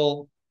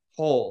single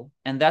whole.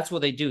 And that's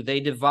what they do. They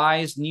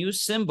devise new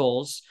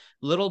symbols,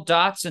 little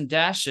dots and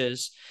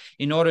dashes,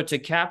 in order to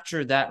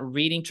capture that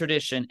reading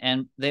tradition.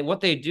 And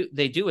what they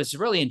do is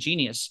really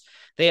ingenious.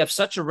 They have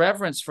such a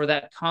reverence for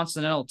that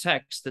consonantal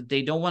text that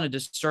they don't want to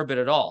disturb it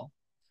at all.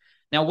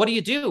 Now, what do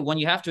you do when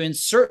you have to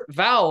insert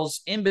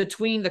vowels in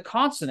between the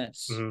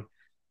consonants?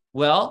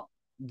 Well,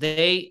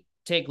 they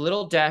take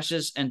little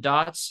dashes and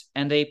dots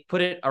and they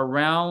put it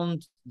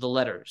around the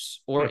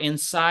letters or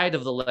inside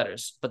of the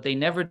letters, but they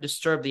never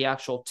disturb the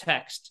actual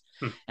text.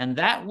 And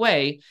that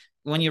way,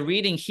 when you're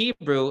reading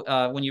Hebrew,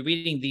 when you're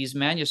reading these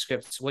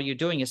manuscripts, what you're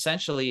doing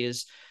essentially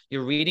is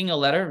you're reading a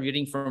letter,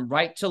 reading from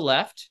right to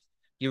left.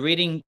 You're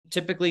reading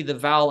typically the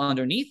vowel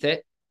underneath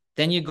it.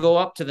 Then you go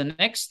up to the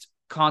next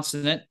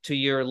consonant to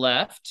your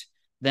left,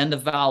 then the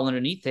vowel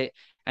underneath it.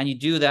 And you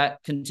do that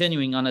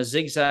continuing on a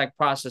zigzag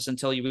process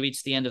until you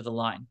reach the end of the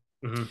line.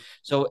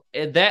 So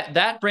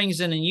that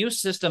brings in a new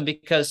system,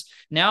 because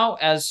now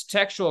as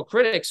textual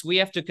critics, we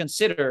have to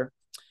consider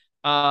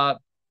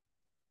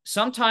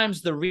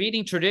sometimes the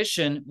reading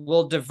tradition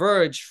will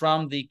diverge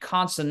from the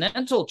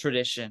consonantal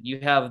tradition.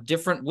 You have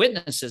different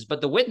witnesses,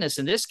 but the witness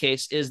in this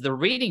case is the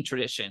reading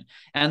tradition.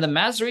 And the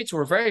Masoretes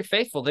were very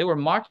faithful. They were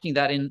marking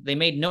that they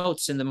made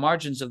notes in the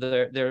margins of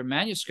their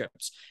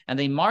manuscripts, and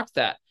they marked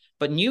that.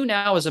 But you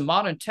now, as a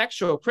modern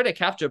textual critic,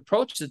 have to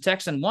approach the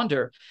text and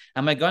wonder,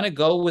 am I going to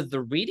go with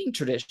the reading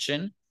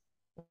tradition,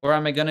 or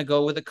am I going to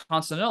go with the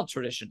consonantal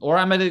tradition? Or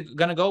am I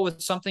going to go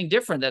with something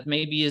different that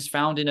maybe is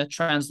found in a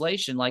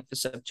translation like the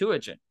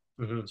Septuagint?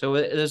 So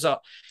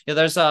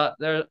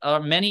there are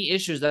many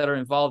issues that are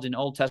involved in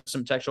Old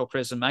Testament textual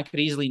criticism. I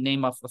could easily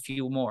name off a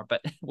few more,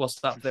 but we'll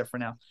stop there for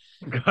now.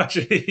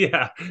 Gotcha.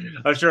 Yeah,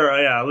 I'm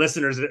sure. Yeah,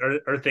 listeners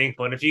are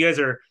thankful. And if you guys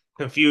are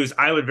confused,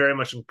 I would very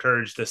much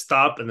encourage to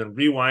stop and then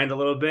rewind a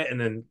little bit and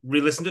then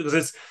re-listen to it,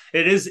 because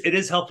it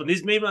is helpful.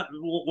 These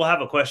we'll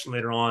have a question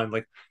later on,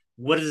 like,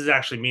 what does it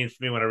actually mean for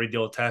me when I read the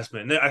Old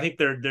Testament? And I think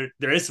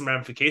there is some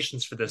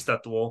ramifications for this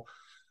that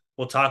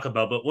we'll talk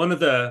about. But one of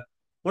the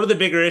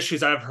bigger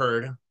issues I've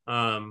heard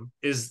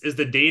is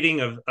the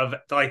dating of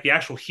like the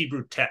actual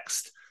Hebrew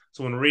text.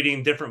 So when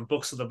reading different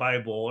books of the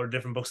Bible or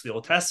different books of the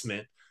Old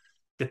Testament,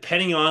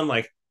 depending on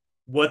like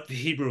what the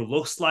Hebrew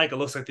looks like, it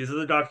looks like these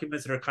other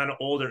documents that are kind of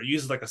older. It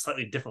uses like a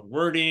slightly different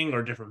wording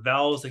or different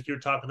vowels like you're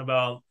talking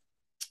about.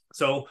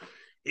 So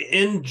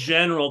in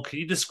general, can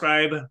you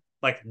describe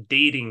like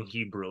dating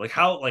Hebrew? Like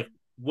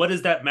what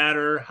does that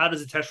matter? How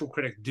does a textual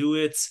critic do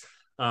it?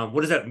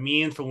 What does that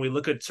mean for when we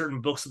look at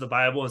certain books of the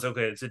Bible and say,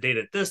 okay, is it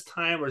dated this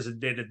time or is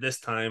it dated this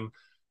time?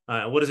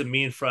 What does it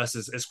mean for us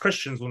as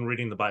Christians when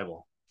reading the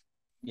Bible?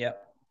 Yeah.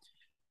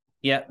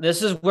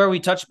 This is where we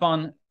touch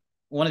upon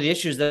one of the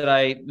issues that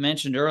I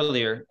mentioned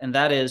earlier, and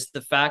that is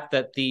the fact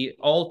that the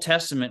Old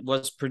Testament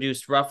was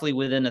produced roughly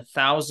within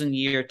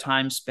 1,000-year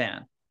time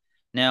span.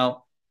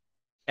 Now,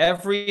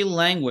 every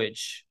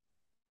language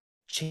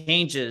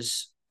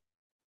changes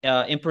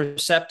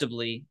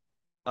imperceptibly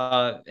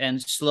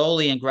and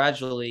slowly and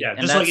gradually. Yeah,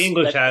 and just like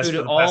English has true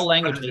for to the all past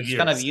languages. hundreds of It's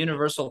kind of a years.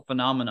 universal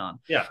phenomenon.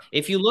 Yeah.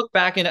 If you look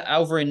back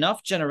over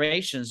enough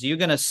generations, you're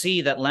going to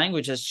see that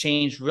language has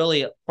changed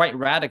really quite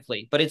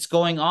radically, but it's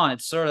going on.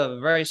 It's sort of a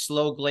very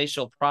slow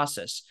glacial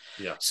process.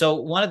 Yeah. So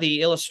one of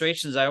the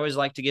illustrations I always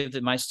like to give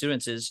to my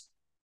students is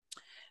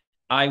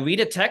I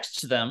read a text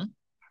to them,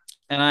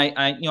 and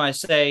I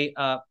say,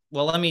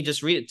 well, let me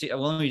just read it.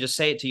 Let me just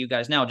say it to you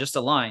guys now, just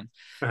a line.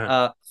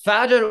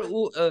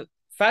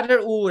 Fader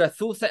ora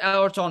thuthe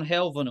aorton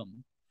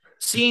helvenum,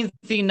 seen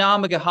the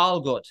namage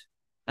halgod.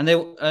 And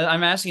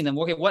I'm asking them,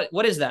 okay,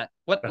 what is that?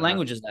 What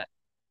language is that?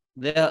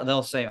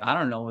 They'll say, I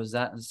don't know. Is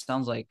that? It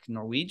sounds like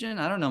Norwegian.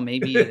 I don't know.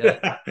 Maybe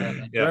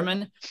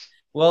German.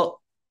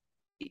 Well,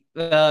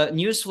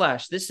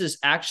 newsflash: this is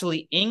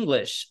actually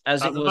English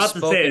as it was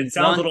spoken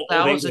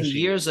 1,000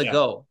 years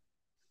ago.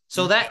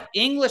 So that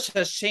English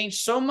has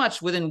changed so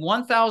much within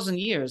 1,000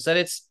 years that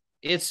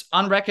it's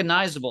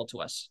unrecognizable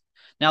to us.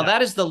 Now,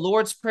 that is the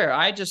Lord's Prayer.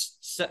 I just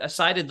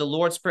cited the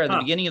Lord's Prayer, the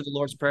beginning of the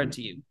Lord's Prayer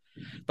to you.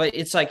 But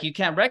it's like you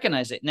can't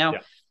recognize it. Now,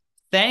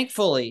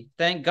 thankfully,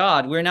 thank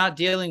God, we're not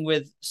dealing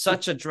with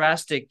such a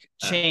drastic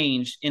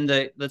change in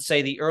let's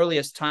say, the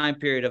earliest time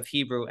period of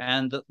Hebrew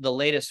and the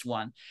latest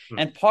one.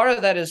 And part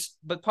of that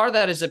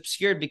is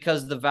obscured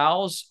because the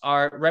vowels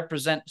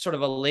represent sort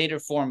of a later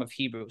form of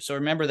Hebrew. So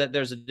remember that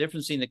there's a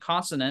difference between the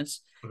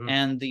consonants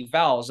and the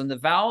vowels. And the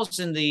vowels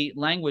in the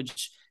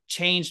language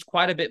changed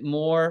quite a bit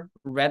more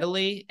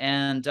readily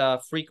and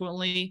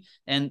frequently,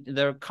 and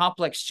there are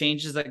complex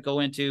changes that go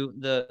into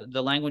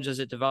the language as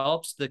it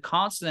develops. The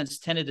consonants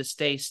tended to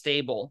stay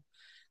stable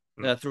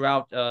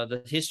throughout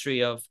the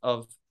history of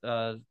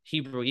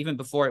Hebrew, even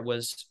before it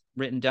was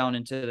written down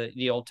into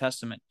the Old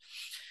Testament.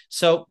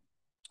 So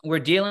we're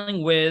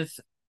dealing with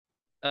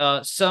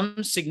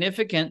some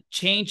significant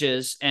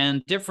changes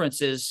and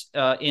differences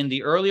in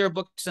the earlier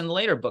books and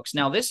later books.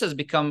 Now, this has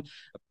become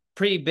a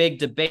pretty big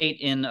debate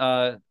in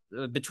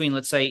between,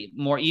 let's say,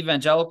 more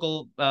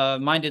evangelical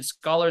minded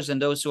scholars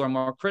and those who are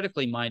more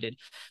critically minded.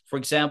 For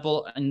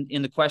example,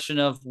 in the question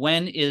of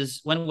when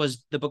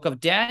was the book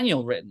of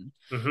Daniel written?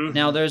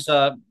 Now, there's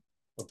a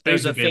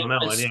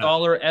famous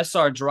scholar,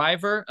 S.R.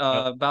 Driver,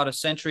 about a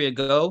century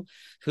ago,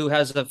 who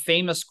has a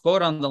famous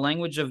quote on the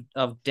language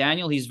of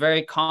Daniel. He's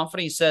very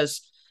confident. He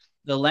says,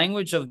 the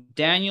language of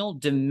Daniel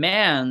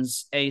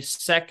demands a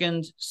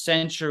 2nd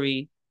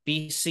century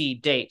BC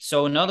date.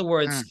 So in other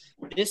words,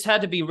 this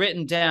had to be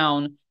written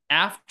down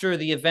after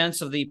the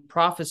events of the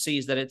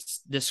prophecies that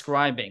it's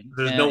describing.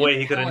 There's no way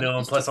he could have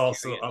known, plus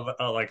also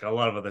like a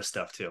lot of other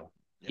stuff too.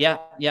 Yeah.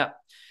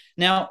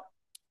 Now,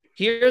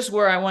 here's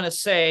where I want to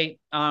say,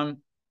 and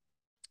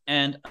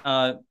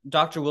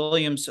Dr.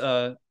 Williams,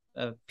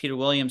 Peter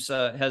Williams,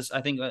 has,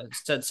 I think,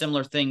 said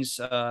similar things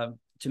to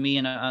me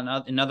in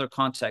other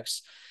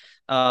contexts.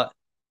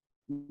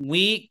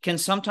 We can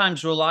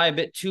sometimes rely a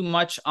bit too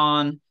much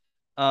on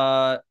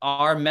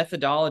our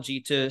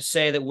methodology to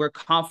say that we're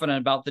confident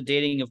about the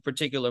dating of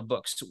particular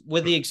books.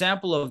 With the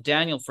example of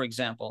Daniel, for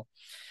example,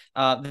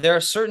 there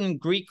are certain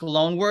Greek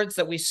loanwords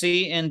that we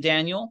see in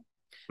Daniel,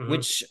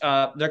 which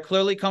they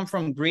clearly come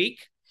from Greek.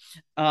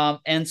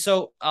 And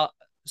so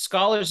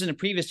scholars in the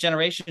previous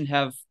generation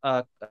have,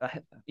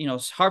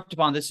 harped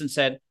upon this and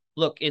said,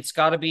 look, it's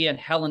got to be a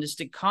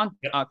Hellenistic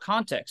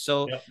context.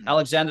 So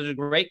Alexander the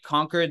Great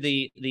conquered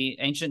the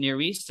ancient Near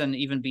East and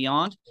even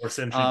beyond,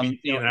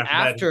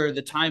 after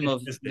the time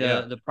of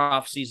the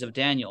prophecies of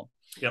Daniel.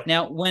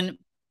 Now, when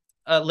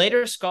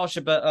later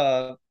scholarship,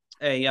 a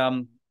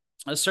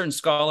certain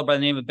scholar by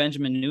the name of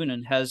Benjamin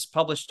Noonan has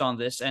published on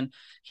this, and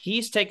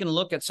he's taken a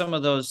look at some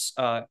of those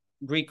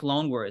Greek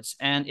loanwords,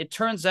 and it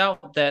turns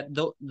out that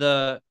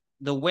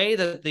the way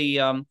that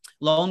the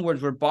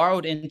loanwords were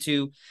borrowed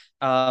into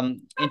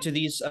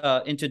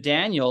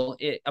Daniel,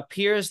 it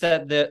appears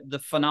that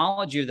the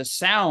phonology, or the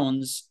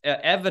sounds,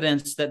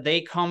 evidence that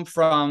they come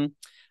from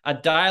a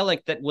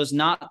dialect that was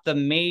not the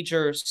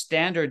major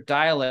standard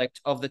dialect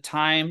of the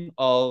time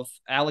of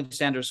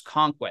Alexander's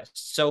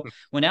conquest. So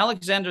when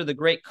Alexander the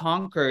Great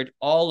conquered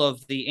all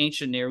of the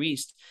ancient Near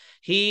East,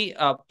 he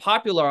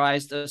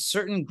popularized a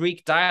certain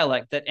Greek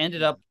dialect that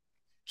ended up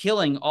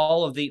killing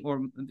all of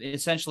or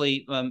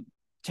essentially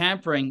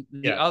tampering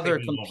the other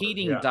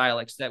competing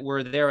dialects that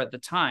were there at the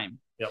time.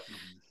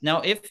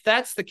 Now, if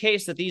that's the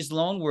case, that these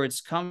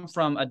loanwords come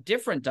from a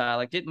different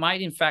dialect, it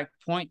might in fact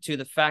point to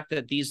the fact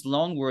that these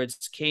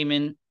loanwords came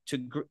into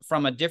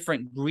from a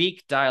different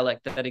Greek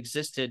dialect that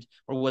existed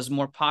or was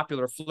more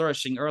popular,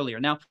 flourishing earlier.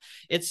 Now,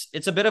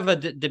 it's a bit of a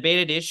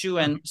debated issue,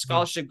 and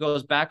scholarship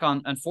goes back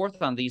on and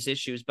forth on these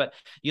issues, but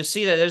you'll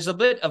see that there's a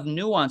bit of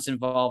nuance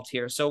involved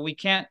here. So we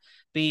can't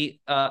be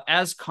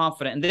as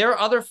confident. And there are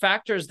other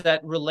factors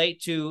that relate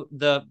to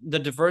the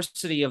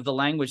diversity of the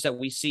language that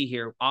we see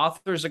here.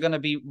 Authors are going to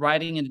be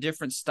writing in a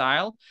different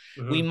style.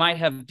 We might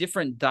have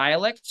different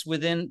dialects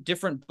within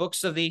different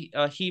books of the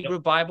Hebrew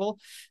Bible.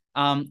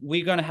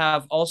 We're going to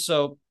have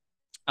also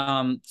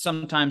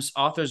sometimes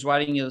authors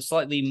writing in a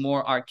slightly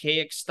more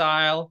archaic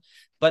style.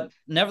 But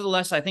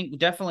nevertheless, I think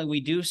definitely we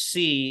do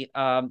see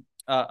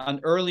an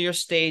earlier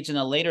stage and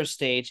a later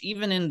stage,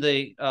 even in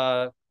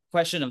the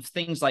question of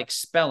things like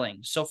spelling.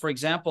 So, for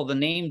example, the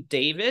name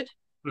David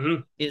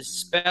is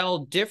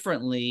spelled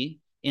differently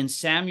in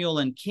Samuel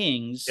and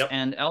Kings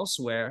and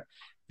elsewhere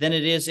than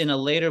it is in a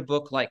later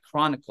book like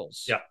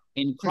Chronicles.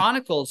 In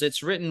Chronicles,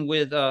 it's written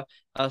with a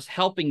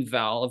helping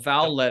vowel, a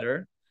vowel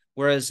letter,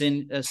 whereas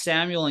in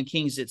Samuel and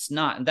Kings, it's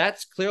not. And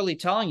that's clearly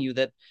telling you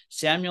that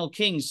Samuel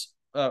Kings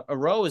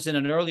arose in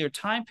an earlier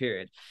time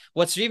period.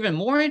 What's even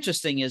more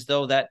interesting is,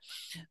 though, that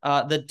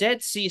the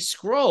Dead Sea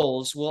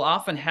Scrolls will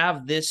often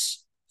have this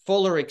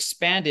fuller,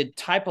 expanded,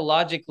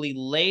 typologically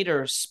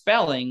later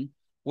spelling,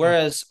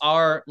 whereas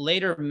our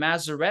later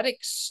Masoretic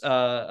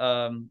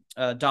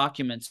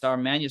documents, our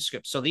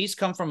manuscripts, so these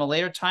come from a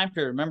later time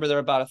period. Remember, they're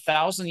about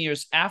 1,000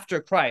 years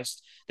after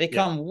Christ. They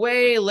come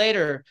way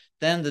later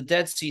than the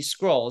Dead Sea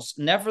Scrolls.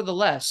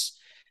 Nevertheless,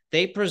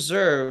 they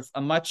preserve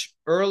a much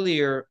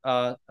earlier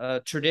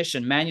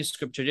tradition,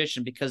 manuscript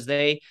tradition, because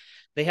they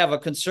have a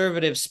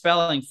conservative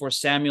spelling for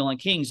Samuel and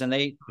Kings, and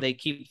they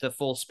keep the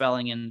full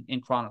spelling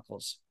in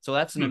Chronicles. So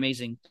that's an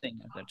amazing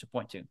thing to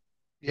point to.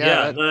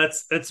 No,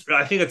 that's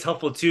I think it's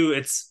helpful too.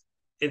 It's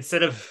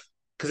instead of,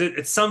 because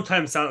it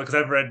sometimes sounds, because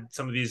I've read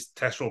some of these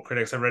textual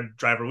critics. I've read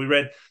Driver. We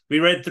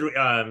read through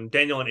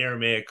Daniel in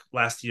Aramaic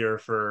last year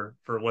for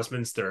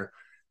Westminster,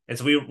 and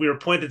so we were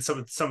pointed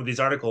some of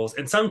these articles,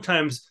 and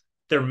sometimes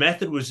their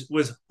method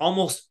was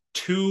almost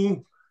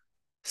too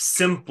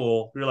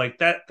simple. You're like,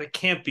 that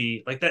can't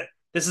be like that.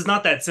 This is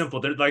not that simple.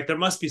 There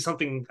must be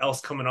something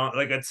else coming on.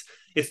 Like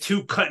it's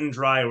too cut and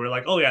dry. We're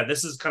like, oh yeah,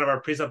 this is kind of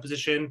our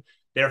presupposition.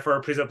 Therefore,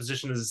 our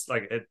presupposition is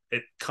like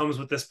it comes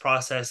with this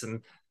process,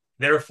 and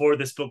therefore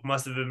this book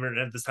must have been written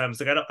at this time. It's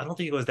like I don't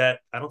think it was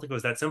that. I don't think it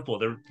was that simple.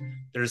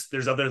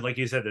 There's other, like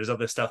you said, there's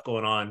other stuff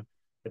going on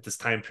at this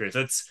time period.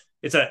 So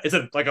it's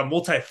a like a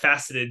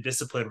multifaceted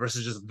discipline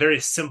versus just very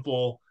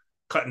simple,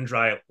 cut and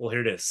dry. Well,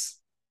 here it is.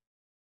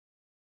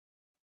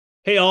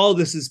 Hey all,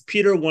 this is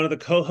Peter, one of the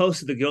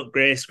co-hosts of the Guilt,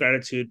 Grace,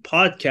 Gratitude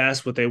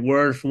podcast, with a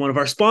word from one of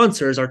our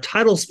sponsors, our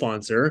title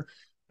sponsor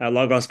at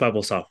Logos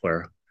Bible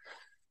Software.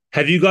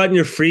 Have you gotten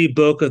your free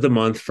book of the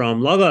month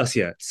from Logos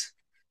yet?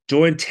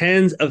 Join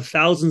tens of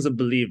thousands of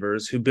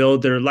believers who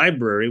build their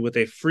library with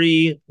a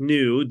free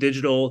new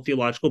digital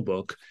theological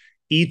book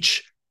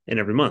each and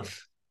every month.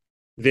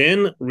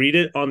 Then read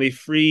it on the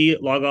free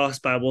Logos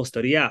Bible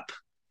Study app.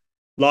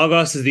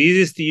 Logos is the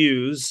easiest to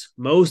use,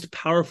 most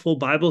powerful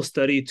Bible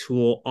study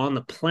tool on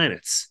the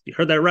planet. You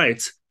heard that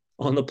right,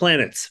 on the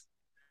planet.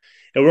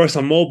 It works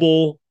on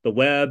mobile, the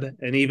web,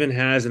 and even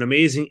has an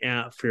amazing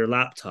app for your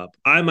laptop.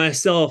 I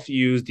myself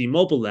use the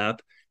mobile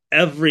app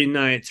every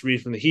night to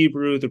read from the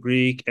Hebrew, the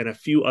Greek, and a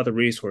few other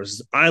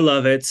resources. I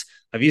love it.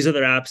 I've used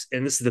other apps,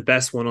 and this is the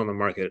best one on the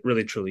market. It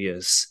really, truly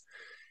is.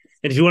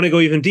 And if you want to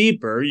go even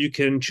deeper, you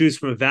can choose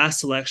from a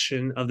vast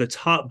selection of the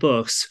top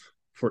books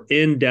for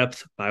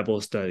in-depth Bible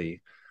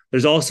study.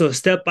 There's also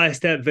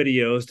step-by-step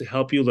videos to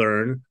help you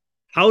learn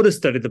how to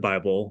study the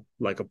Bible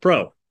like a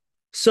pro.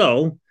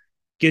 So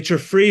get your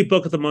free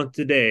book of the month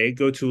today.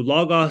 Go to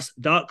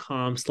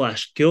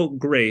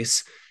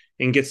logos.com/guiltgrace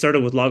and get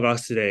started with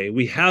Logos today.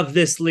 We have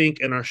this link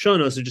in our show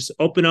notes. So just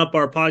open up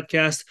our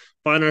podcast,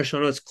 find our show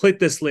notes, click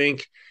this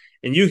link,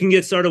 and you can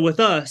get started with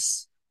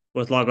us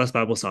with Logos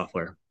Bible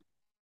Software.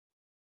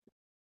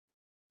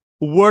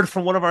 Word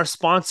from one of our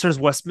sponsors,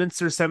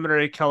 Westminster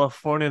Seminary,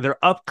 California, their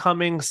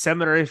upcoming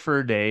Seminary for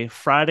a Day,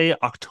 Friday,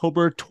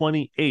 October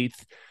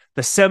 28th,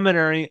 the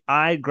seminary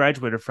I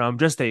graduated from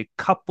just a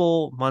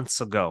couple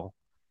months ago.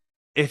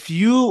 If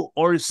you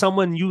or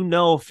someone you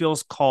know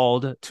feels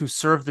called to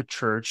serve the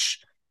church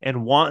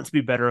and want to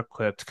be better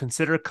equipped,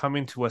 consider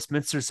coming to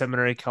Westminster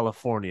Seminary,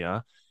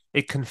 California,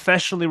 a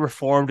confessionally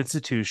reformed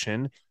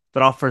institution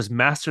that offers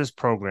master's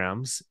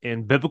programs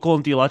in biblical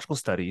and theological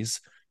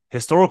studies,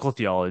 historical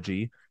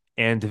theology,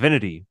 and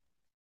divinity.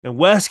 And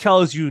West Cal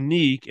is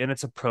unique in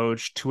its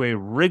approach to a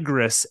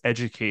rigorous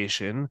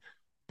education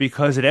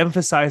because it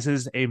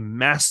emphasizes a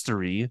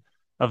mastery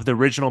of the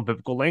original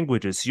biblical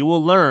languages. You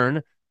will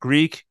learn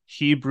Greek,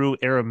 Hebrew,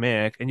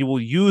 Aramaic, and you will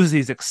use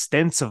these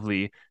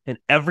extensively in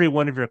every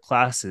one of your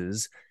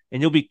classes,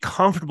 and you'll be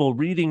comfortable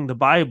reading the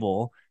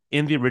Bible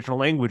in the original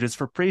languages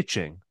for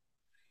preaching.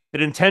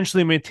 It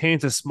intentionally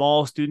maintains a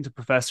small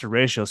student-to-professor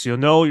ratio, so you'll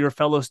know your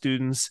fellow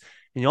students,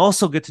 and you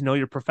also get to know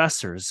your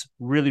professors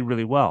really,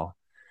 really well.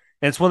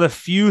 And it's one of the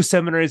few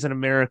seminaries in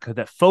America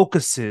that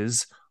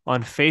focuses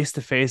on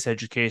face-to-face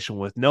education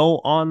with no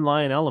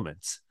online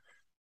elements.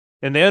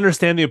 And they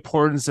understand the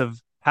importance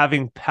of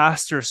having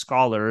pastor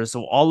scholars.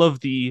 So all of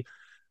the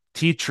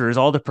teachers,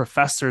 all the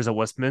professors at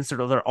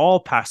Westminster, they're all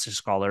pastor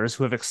scholars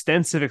who have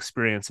extensive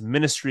experience in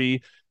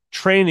ministry,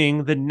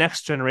 training the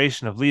next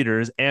generation of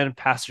leaders and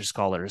pastor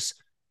scholars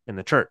in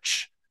the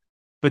church.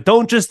 But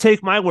don't just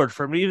take my word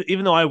for it.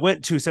 Even though I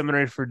went to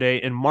Seminary for a Day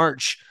in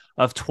March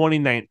of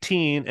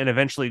 2019 and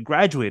eventually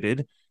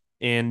graduated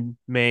in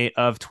May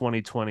of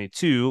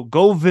 2022,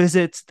 go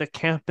visit the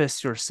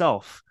campus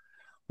yourself.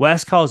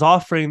 West Cal is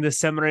offering this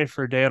Seminary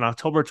for a Day on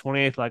October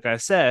 28th, like I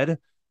said,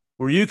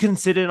 where you can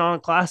sit in on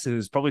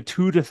classes, probably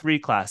 2 to 3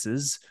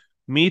 classes,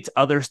 meet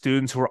other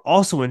students who are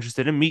also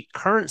interested, and meet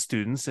current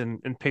students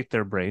and pick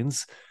their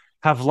brains,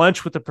 have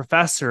lunch with the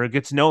professor,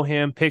 get to know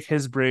him, pick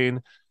his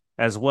brain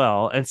as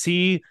well, and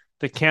see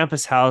the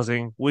campus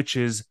housing, which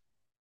is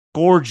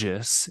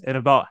gorgeous and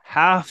about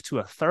half to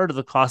a third of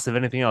the cost of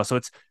anything else. So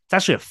it's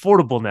actually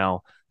affordable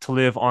now to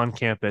live on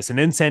campus and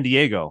in San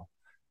Diego,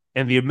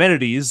 and the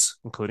amenities,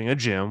 including a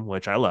gym,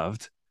 which I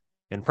loved,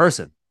 in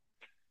person.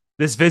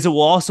 This visit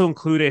will also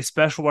include a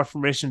special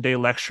Reformation Day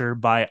lecture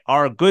by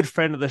our good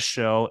friend of the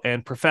show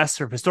and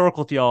professor of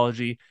historical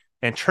theology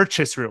and church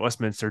history at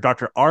Westminster,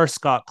 Dr. R.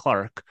 Scott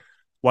Clark,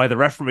 Why the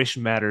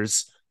Reformation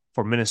Matters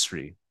for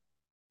Ministry.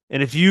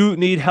 And if you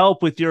need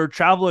help with your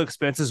travel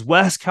expenses,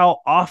 West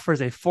Cal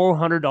offers a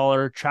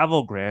 $400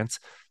 travel grant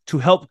to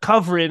help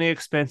cover any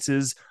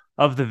expenses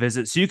of the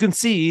visit. So you can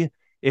see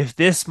if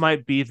this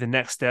might be the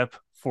next step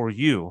for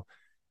you.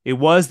 It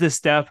was this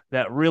step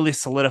that really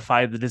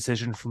solidified the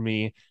decision for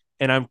me,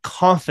 and I'm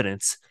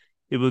confident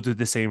it will do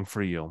the same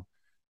for you.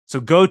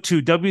 So go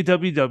to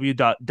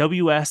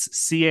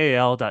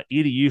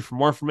www.wscal.edu for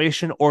more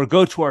information, or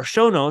go to our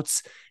show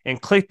notes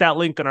and click that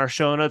link in our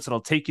show notes, and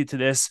it'll take you to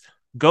this.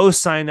 Go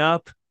sign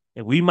up,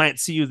 and we might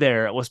see you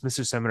there at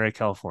Westminster Seminary,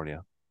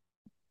 California.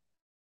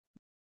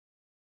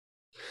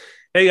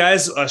 Hey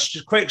guys, a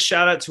quick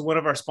shout out to one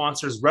of our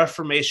sponsors,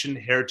 Reformation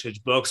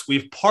Heritage Books.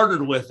 We've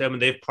partnered with them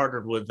and they've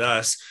partnered with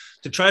us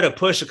to try to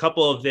push a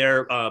couple of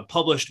their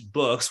published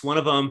books. One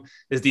of them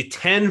is the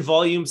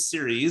 10-volume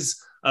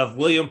series of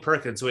William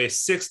Perkins, who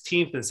is a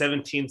 16th and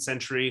 17th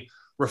century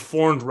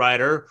Reformed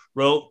writer,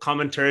 wrote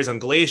commentaries on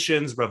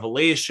Galatians,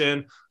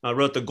 Revelation,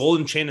 wrote the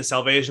Golden Chain of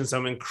Salvation,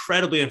 some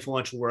incredibly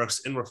influential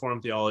works in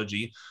Reformed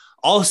theology.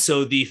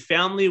 Also, the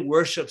Family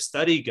Worship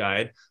Study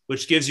Guide,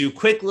 which gives you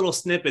quick little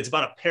snippets,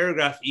 about a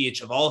paragraph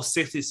each, of all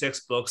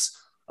 66 books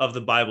of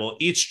the Bible,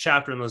 each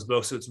chapter in those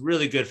books. So it's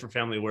really good for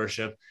family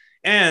worship.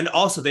 And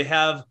also, they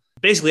have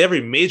basically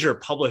every major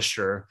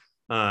publisher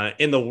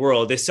in the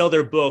world. They sell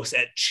their books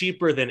at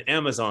cheaper than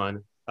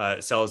Amazon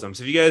sells them.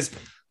 So if you guys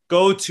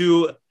go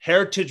to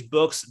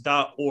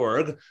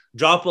heritagebooks.org,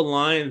 drop a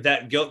line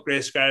that Guilt,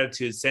 Grace,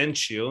 Gratitude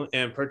sent you,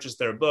 and purchase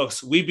their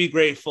books, we'd be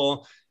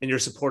grateful, and you're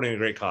supporting a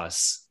great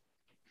cause.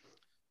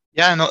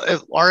 Yeah, and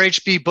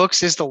RHB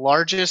Books is the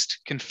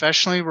largest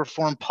confessionally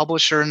reformed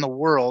publisher in the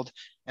world,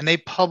 and they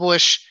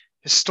publish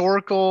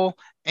historical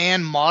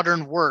and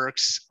modern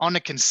works on a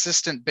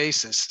consistent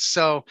basis.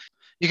 So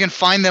you can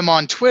find them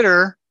on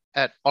Twitter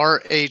at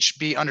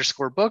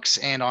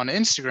RHB_books and on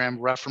Instagram,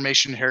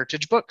 Reformation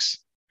Heritage Books.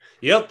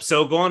 Yep.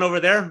 So go on over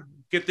there,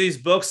 get these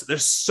books.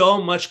 There's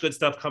so much good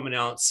stuff coming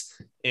out,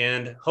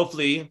 and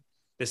hopefully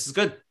this is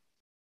good.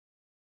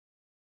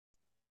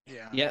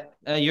 Yeah,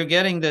 you're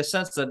getting the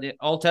sense that the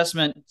Old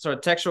Testament sort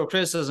of textual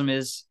criticism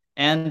is,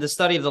 and the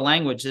study of the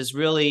language is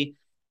really,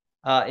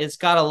 it's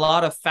got a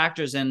lot of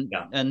factors and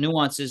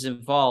nuances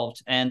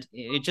involved, and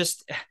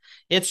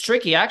it's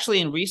tricky.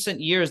 Actually, in recent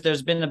years,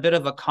 there's been a bit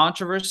of a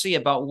controversy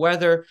about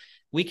whether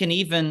we can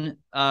even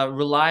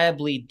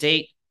reliably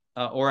date,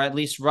 or at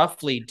least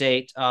roughly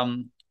date,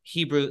 the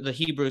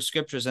Hebrew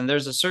scriptures. And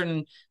there's a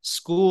certain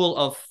school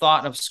of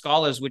thought of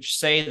scholars which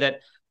say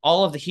that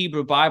all of the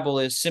Hebrew Bible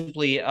is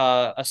simply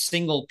a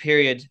single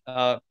period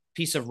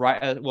piece of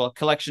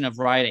collection of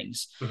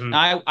writings. Mm-hmm.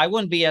 Now, I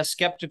wouldn't be as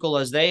skeptical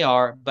as they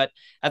are, but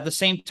at the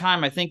same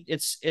time, I think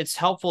it's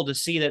helpful to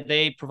see that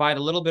they provide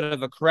a little bit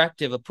of a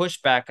corrective, a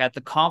pushback at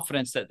the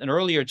confidence that an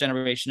earlier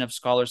generation of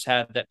scholars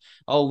had that,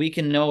 we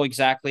can know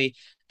exactly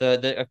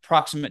the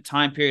approximate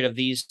time period of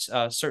these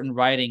certain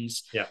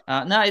writings. Yeah.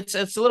 No, it's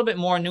a little bit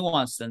more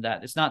nuanced than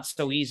that. It's not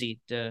so easy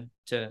to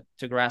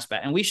grasp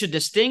that, and we should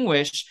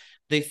distinguish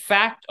the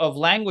fact of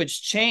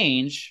language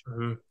change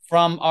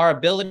from our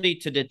ability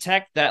to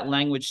detect that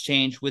language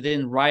change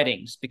within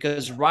writings,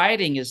 because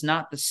writing is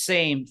not the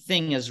same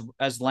thing as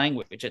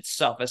language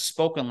itself, as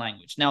spoken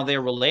language. Now,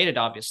 they're related,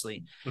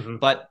 obviously,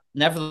 but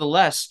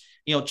nevertheless,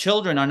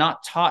 children are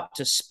not taught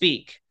to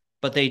speak,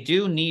 but they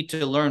do need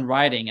to learn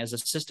writing as a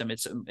system.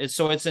 It's in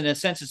a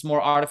sense, it's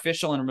more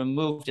artificial and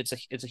removed.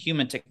 It's a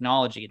human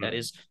technology that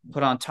is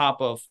put on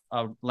top of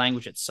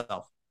language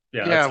itself.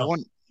 Yeah.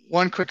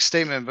 One quick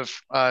statement, but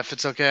if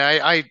it's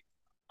okay,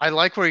 I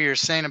like what you're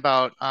saying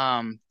about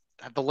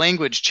the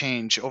language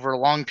change over a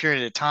long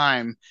period of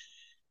time.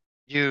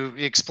 You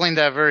explained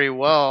that very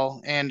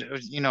well. And,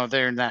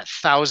 they're in that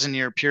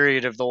 1,000-year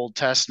period of the Old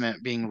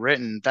Testament being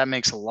written. That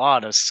makes a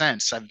lot of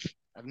sense. I've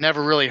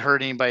never really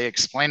heard anybody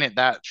explain it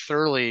that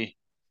thoroughly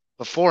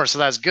before. So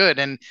that's good.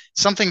 And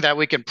something that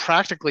we can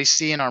practically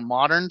see in our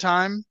modern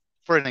time,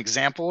 for an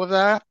example of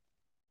that,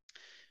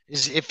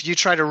 is if you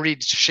try to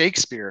read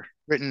Shakespeare,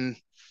 written,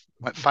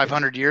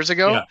 500 years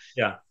ago,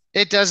 Yeah.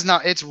 it does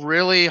not, it's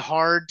really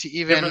hard to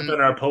Different even, than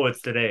our poets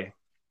today.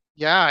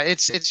 yeah,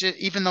 it's just,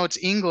 even though it's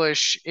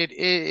English,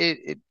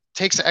 it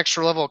takes an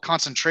extra level of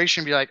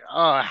concentration. Be like,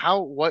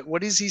 oh,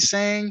 what is he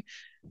saying?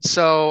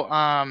 So,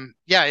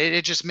 yeah,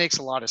 it just makes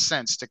a lot of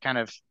sense to kind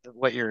of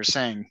what you're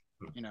saying.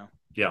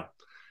 Yeah.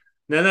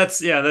 Then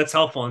that's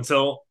helpful. And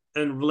so,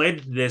 and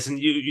related to this, and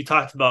you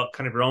talked about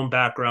kind of your own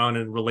background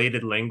and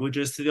related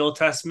languages to the Old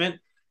Testament.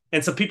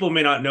 And so people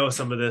may not know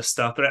some of this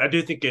stuff, but I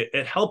do think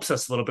it helps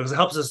us a little because it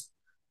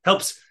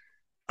helps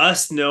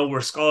us know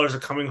where scholars are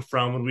coming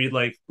from when we read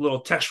like little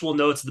textual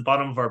notes at the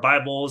bottom of our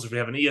Bibles, if we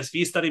have an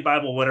ESV study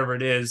Bible, whatever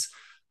it is.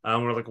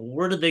 We're like,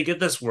 where did they get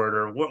this word?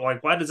 Or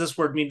why does this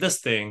word mean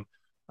this thing?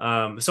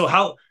 So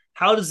how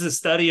does the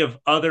study of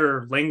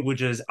other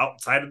languages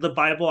outside of the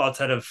Bible,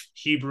 outside of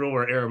Hebrew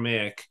or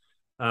Aramaic,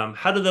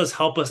 how do those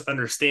help us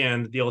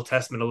understand the Old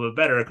Testament a little bit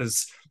better?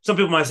 Because some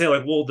people might say,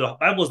 like, well, the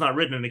Bible is not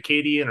written in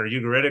Akkadian or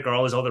Ugaritic or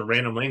all these other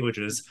random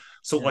languages.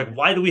 So, like,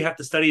 why do we have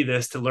to study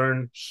this to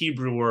learn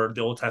Hebrew or the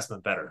Old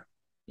Testament better?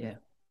 Yeah.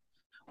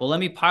 Well, let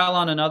me pile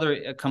on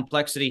another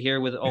complexity here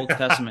with the Old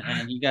Testament,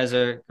 and you guys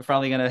are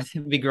probably going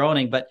to be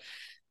groaning, but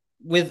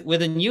with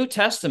the New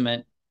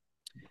Testament,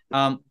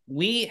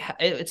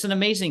 it's an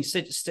amazing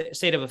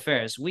state of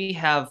affairs. We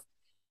have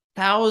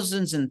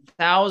thousands and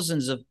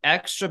thousands of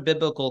extra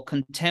biblical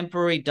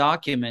contemporary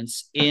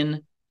documents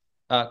in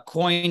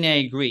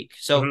Koine Greek.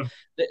 So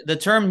the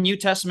term New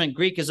Testament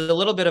Greek is a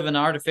little bit of an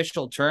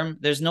artificial term.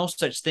 There's no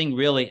such thing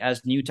really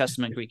as New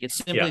Testament Greek. It's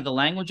simply the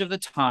language of the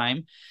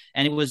time,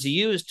 and it was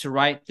used to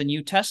write the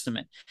New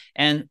Testament.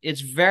 And it's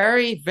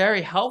very,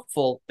 very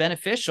helpful,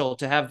 beneficial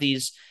to have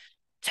these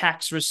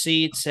tax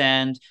receipts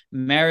and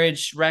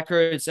marriage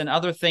records and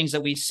other things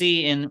that we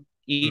see in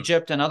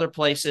Egypt and other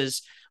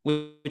places,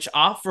 which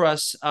offer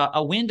us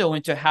a window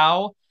into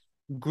how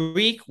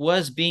Greek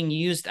was being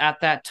used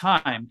at that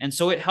time. And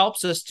so it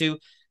helps us to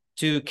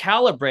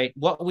calibrate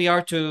what we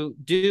are to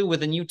do with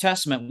the New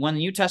Testament. When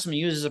the New Testament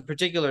uses a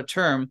particular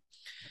term,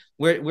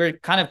 we're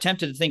kind of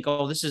tempted to think,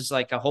 oh, this is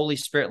like a Holy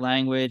Spirit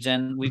language,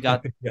 and we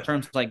got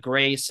terms like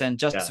grace and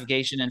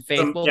justification and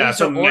faith. Well,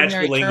 these are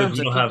ordinary terms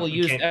that people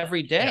use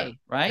every day,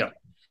 right?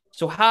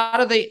 So how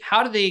do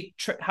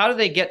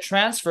they get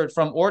transferred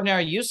from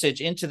ordinary usage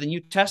into the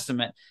New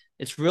Testament?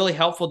 It's really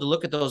helpful to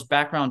look at those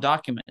background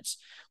documents.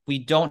 We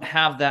don't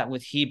have that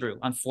with Hebrew,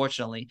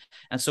 unfortunately.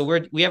 And so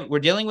we're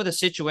dealing with a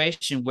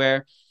situation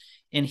where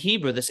in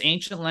Hebrew, this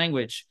ancient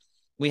language,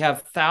 we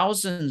have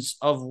thousands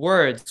of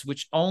words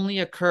which only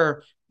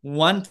occur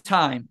one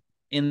time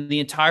in the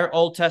entire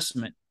Old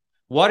Testament.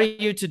 What are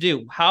you to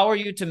do? What are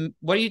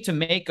you to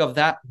make of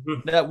that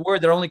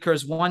word that only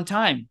occurs one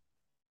time?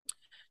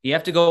 You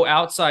have to go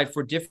outside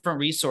for different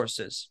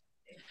resources.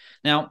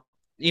 Now,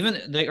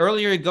 even the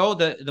earlier you go,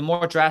 the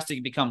more drastic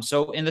it becomes.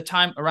 So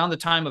around the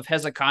time of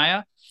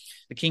Hezekiah,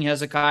 the King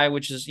Hezekiah,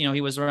 which is,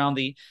 he was around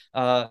the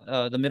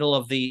middle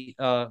of the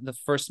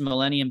first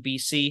millennium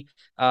BC.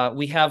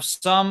 We have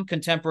some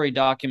contemporary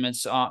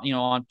documents,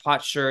 on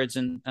potsherds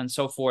and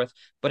so forth.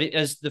 But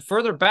as the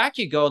further back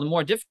you go, the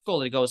more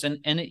difficult it goes. And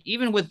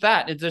even with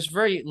that, there's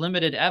very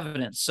limited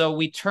evidence. So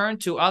we turn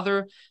to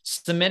other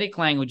Semitic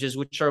languages,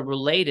 which are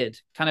related,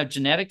 kind of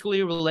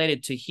genetically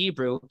related to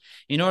Hebrew,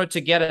 in order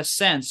to get a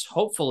sense,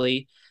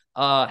 hopefully,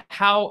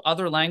 how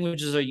other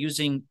languages are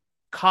using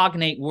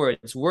cognate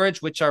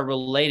words which are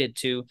related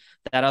to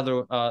that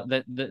other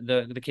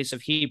the case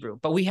of Hebrew.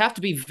 But we have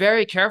to be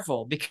very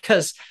careful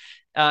because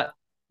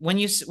when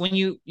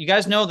you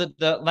guys know that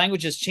the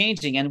language is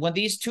changing, and when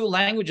these two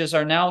languages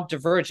are now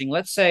diverging,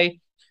 let's say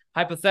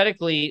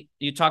hypothetically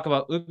you talk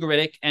about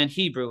Ugaritic and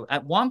Hebrew.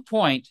 At one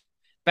point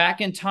back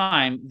in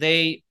time,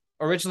 they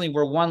originally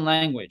were one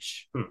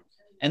language,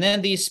 and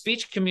then these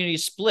speech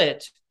communities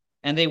split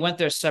and they went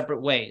their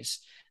separate ways.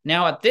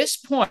 Now, at this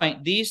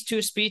point, these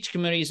two speech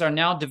communities are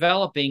now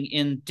developing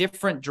in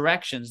different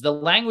directions. The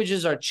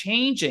languages are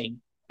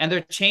changing, and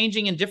they're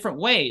changing in different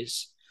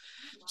ways.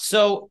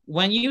 So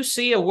when you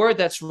see a word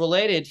that's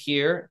related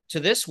here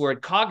to this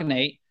word,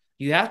 cognate,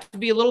 you have to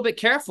be a little bit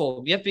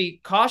careful. You have to be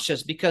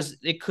cautious, because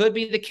it could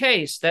be the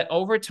case that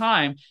over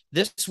time,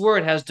 this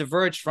word has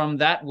diverged from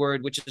that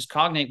word, which is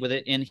cognate with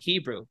it in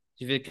Hebrew,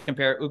 if you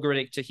compare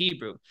Ugaritic to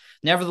Hebrew.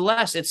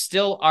 Nevertheless,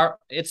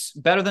 it's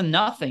better than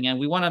nothing, and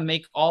we want to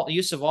make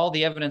use of all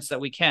the evidence that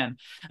we can.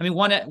 I mean,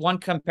 one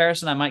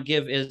comparison I might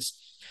give is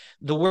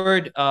the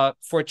word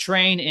for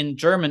train in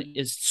German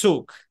is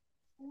Zug,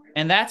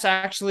 and that's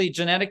actually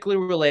genetically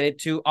related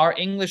to our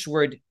English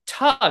word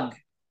tug.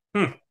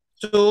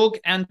 Zug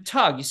and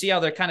tug. You see how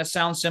they kind of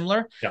sound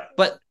similar? Yeah.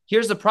 But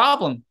here's the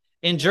problem.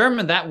 In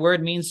German, that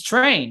word means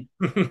train.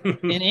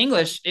 In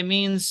English, it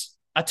means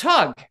a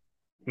tug.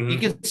 You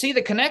can see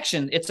the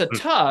connection. It's a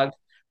tug,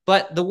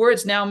 but the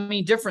words now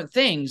mean different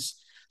things.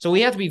 So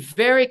we have to be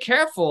very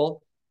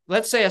careful.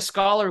 Let's say a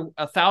scholar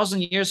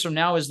 1,000 years from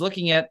now is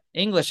looking at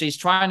English. He's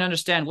trying to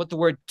understand what the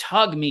word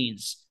tug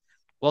means.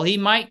 Well, he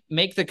might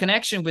make the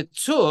connection with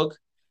tug,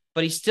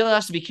 but he still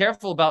has to be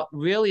careful about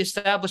really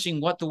establishing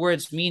what the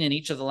words mean in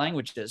each of the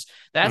languages.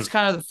 That's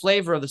kind of the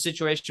flavor of the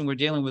situation we're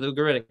dealing with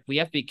Ugaritic. We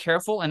have to be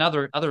careful, and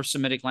other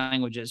Semitic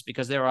languages,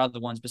 because there are other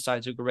ones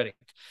besides Ugaritic.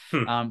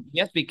 You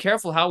have to be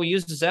careful how we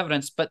use this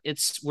evidence, but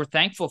we're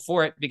thankful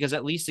for it because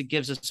at least it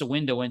gives us a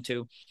window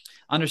into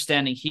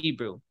understanding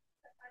Hebrew.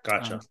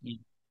 Gotcha.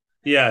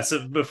 Yeah.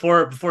 So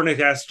before Nick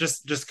asks,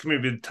 just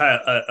maybe tie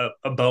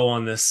a bow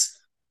on this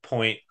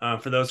point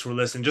for those who are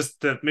listening.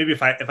 Just to maybe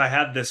if I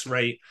have this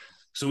right.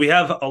 So we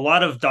have a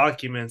lot of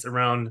documents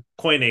around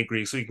Koine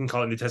Greek, so you can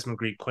call it New Testament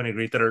Greek, Koine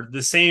Greek, that are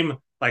the same.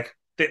 Like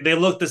they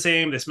look the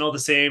same, they smell the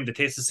same, they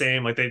taste the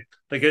same. Like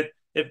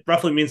it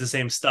roughly means the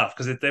same stuff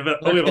because they're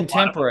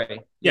contemporary.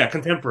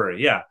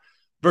 Contemporary. Yeah.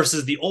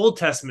 Versus the Old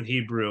Testament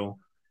Hebrew,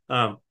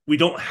 we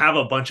don't have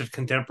a bunch of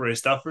contemporary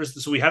stuff,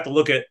 so we have to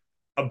look at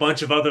a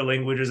bunch of other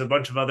languages, a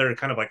bunch of other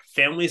kind of like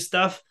family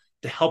stuff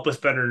to help us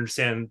better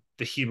understand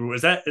the Hebrew.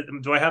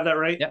 Do I have that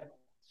right? Yeah.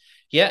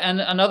 Yeah,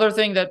 and another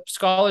thing that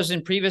scholars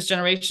in previous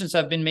generations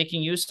have been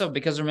making use of,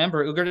 because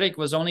remember, Ugaritic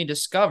was only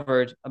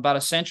discovered about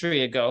a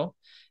century ago,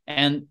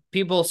 and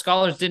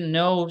scholars didn't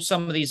know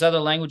some of these other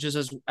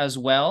languages as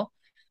well.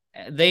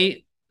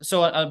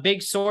 So a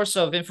big source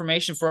of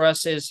information for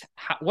us is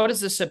what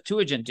does the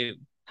Septuagint do?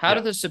 How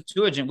did the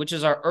Septuagint, which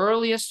is our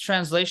earliest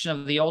translation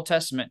of the Old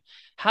Testament,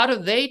 how do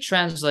they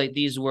translate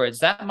these words?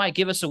 That might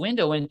give us a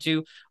window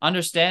into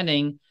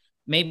understanding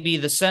maybe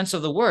the sense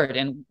of the word.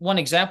 And one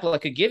example I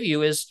could give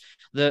you is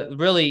the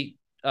really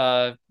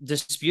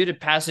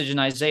disputed passage in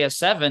Isaiah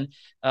 7,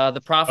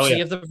 the prophecy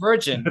of the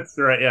virgin. That's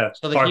right, yeah.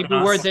 So the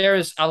Hebrew word there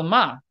is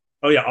alma.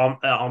 Oh, yeah,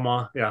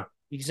 alma, yeah.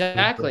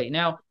 Exactly.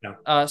 Now,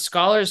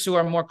 scholars who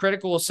are more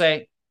critical will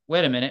say,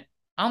 wait a minute,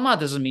 alma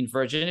doesn't mean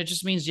virgin, it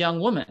just means young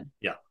woman.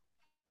 Yeah.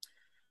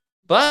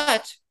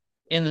 But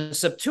in the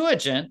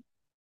Septuagint,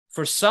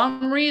 for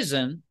some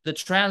reason, the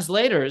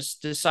translators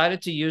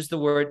decided to use the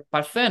word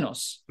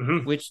parthenos,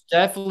 which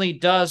definitely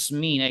does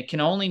mean, it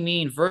can only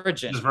mean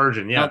virgin. It's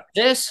virgin, yeah. Now,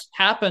 this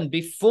happened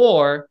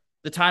before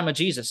the time of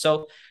Jesus.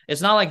 So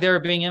it's not like they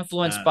were being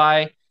influenced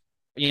by,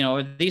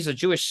 these are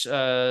Jewish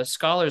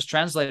scholars,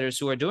 translators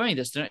who are doing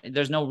this.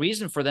 There's no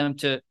reason for them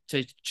to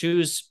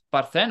choose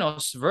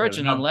parthenos,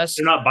 virgin, unless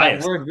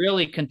that word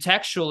really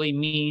contextually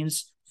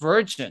means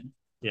virgin.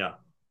 Yeah.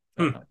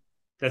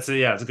 It's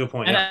a good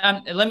point.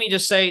 And let me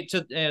just say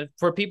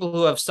for people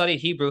who have studied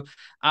Hebrew,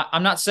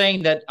 I'm not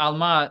saying that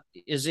alma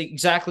is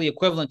exactly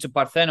equivalent to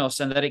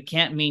parthenos and that it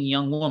can't mean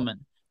young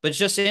woman, but it's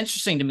just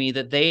interesting to me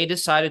that they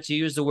decided to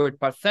use the word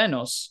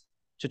parthenos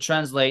to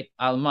translate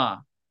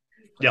alma.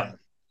 Yeah,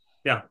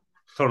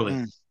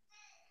 totally.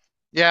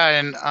 Yeah,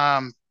 and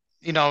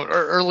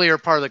earlier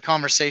part of the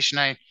conversation,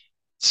 I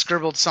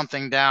scribbled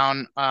something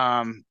down.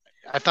 I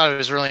thought it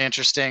was really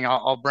interesting.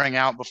 I'll bring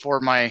out before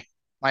my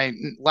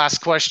last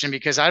question,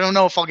 because I don't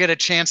know if I'll get a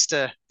chance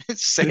to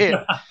say it.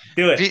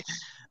 Do it.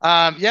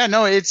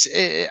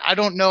 I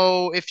don't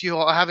know if you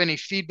all have any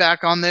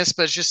feedback on this,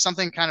 but it's just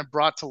something kind of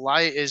brought to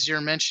light is you're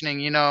mentioning,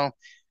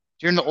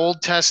 during the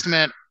Old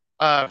Testament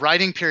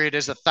writing period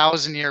is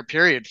 1,000-year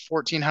period,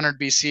 1400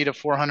 BC to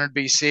 400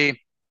 BC.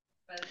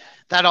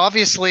 That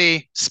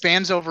obviously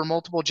spans over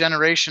multiple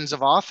generations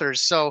of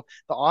authors. So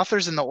the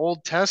authors in the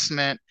Old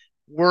Testament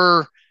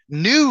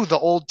knew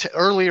the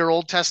earlier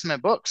Old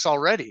Testament books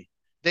already.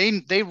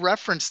 They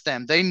referenced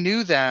them, they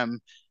knew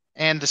them,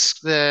 and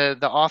the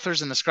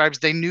authors and the scribes,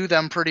 they knew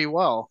them pretty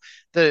well.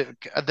 The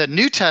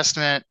New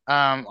Testament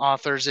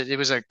authors, it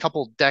was a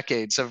couple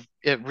decades of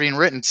it being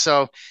written.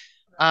 So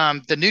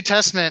the New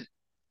Testament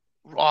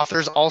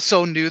authors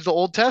also knew the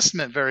Old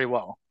Testament very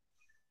well.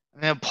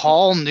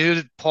 Paul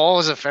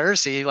is a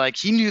Pharisee, like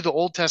he knew the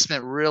Old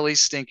Testament really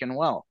stinking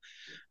well.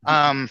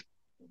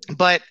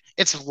 But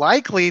it's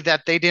likely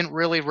that they didn't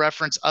really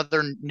reference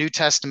other New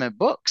Testament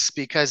books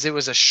because it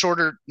was a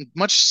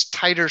much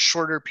tighter,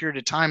 shorter period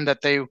of time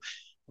that they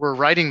were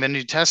writing the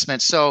New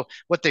Testament. So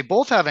what they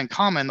both have in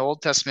common, the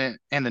Old Testament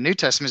and the New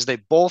Testament, is they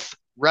both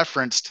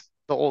referenced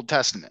the Old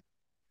Testament.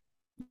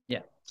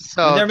 Yeah.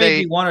 So there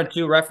may be one or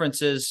two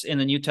references in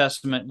the New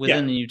Testament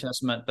within the New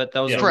Testament, but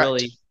those are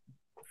really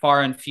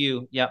far and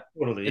few. Yeah.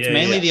 Totally. It's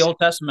mainly the Old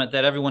Testament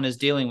that everyone is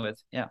dealing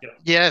with. Yeah.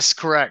 Yes,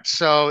 correct.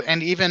 So,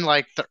 and even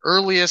like the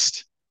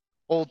earliest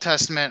Old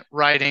Testament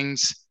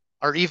writings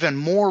are even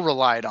more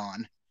relied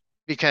on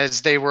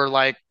because they've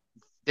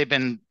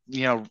been,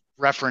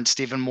 referenced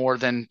even more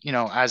than,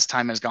 as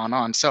time has gone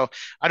on. So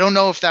I don't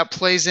know if that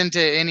plays into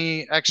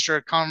any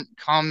extra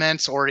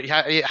comments or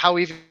how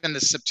even the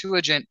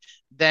Septuagint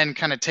then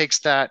kind of takes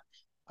that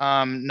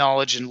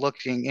knowledge and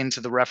looking into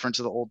the reference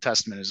of the Old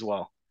Testament as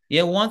well.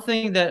 Yeah, one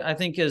thing that I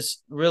think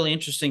is really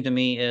interesting to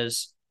me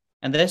is,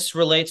 and this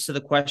relates to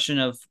the question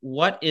of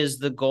what is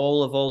the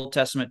goal of Old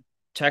Testament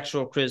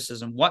textual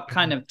criticism? What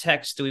kind of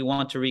text do we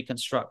want to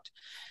reconstruct?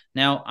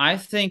 Now, I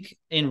think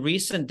in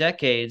recent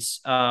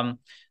decades,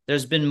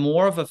 there's been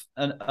more of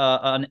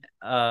an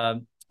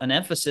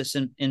emphasis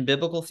in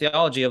biblical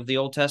theology of the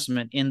Old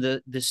Testament in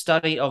the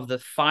study of the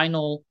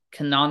final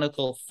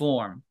canonical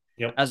form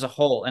as a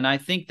whole. And I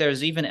think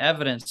there's even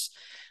evidence,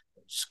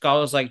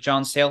 scholars like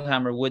John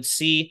Sailhammer would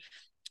see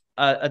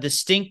a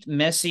distinct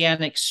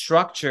messianic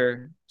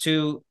structure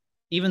to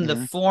even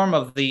the form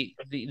of the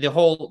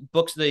whole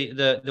books,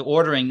 the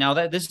ordering. Now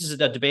that this is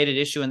a debated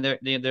issue, and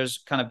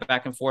there's kind of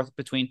back and forth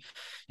between,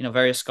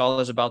 various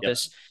scholars about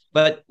this.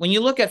 But when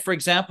you look at, for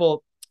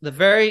example, the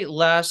very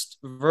last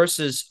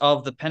verses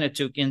of the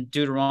Pentateuch in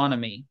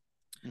Deuteronomy,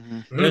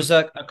 there's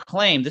a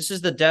claim. This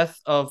is the death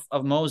of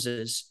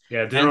Moses.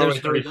 Yeah, and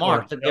there's a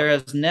remark that there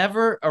has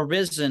never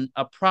arisen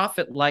a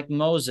prophet like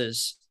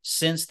Moses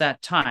since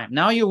that time.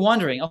 Now you're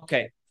wondering,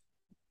 okay,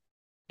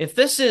 if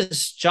this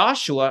is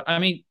Joshua, I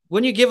mean,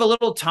 wouldn't you give a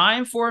little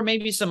time for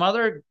maybe some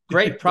other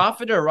great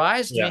prophet to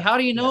arise? I mean, how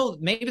do you know?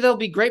 Maybe there'll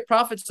be great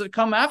prophets that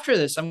come after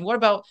this. I mean, what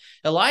about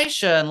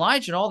Elisha and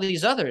Elijah and all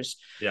these others?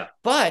 Yeah.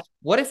 But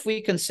what if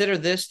we consider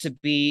this to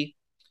be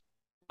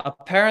a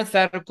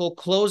parenthetical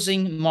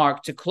closing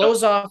mark to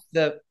close off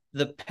the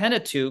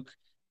Pentateuch,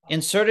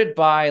 inserted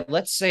by,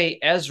 let's say,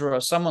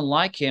 Ezra, someone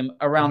like him,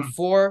 around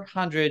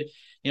 400,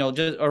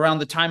 just around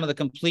the time of the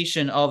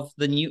completion of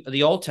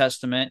the Old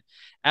Testament,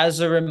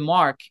 as a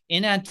remark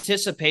in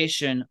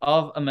anticipation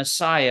of a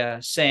Messiah,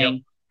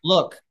 saying,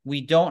 look, we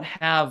don't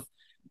have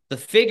the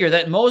figure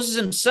that Moses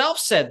himself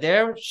said,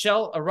 there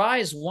shall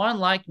arise one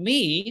like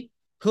me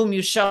whom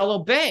you shall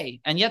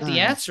obey. And yet the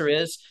answer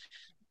is,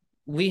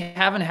 we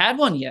haven't had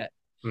one yet.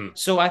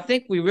 So I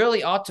think we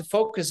really ought to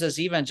focus as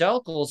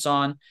evangelicals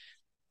on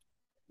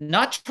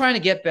not trying to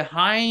get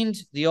behind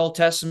the Old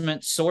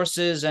Testament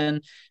sources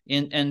and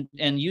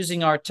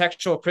using our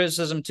textual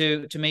criticism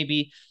to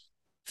maybe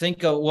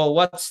think of, well,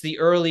 what's the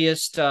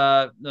earliest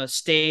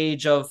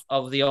stage of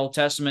the Old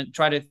Testament?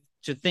 Try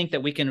to think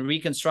that we can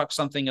reconstruct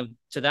something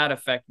to that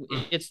effect.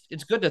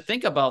 It's good to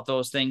think about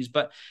those things,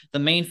 but the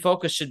main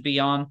focus should be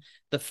on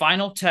the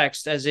final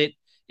text as it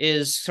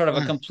is sort of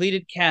a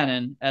completed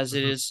canon, as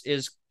it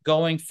is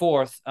going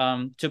forth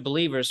to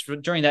believers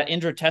during that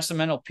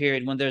intertestamental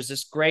period when there's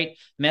this great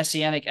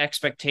messianic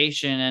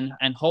expectation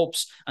and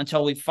hopes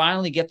until we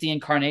finally get the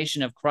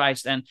incarnation of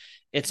Christ. And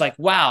it's like,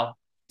 wow,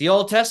 the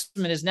Old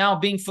Testament is now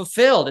being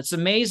fulfilled. It's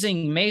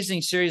amazing,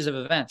 amazing series of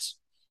events.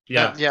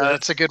 Yeah,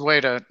 that's a good way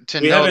to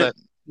know that.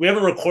 We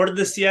haven't recorded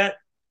this yet,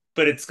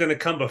 but it's going to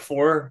come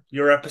before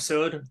your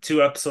episode,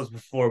 2 episodes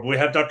before. But we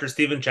have Dr.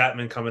 Stephen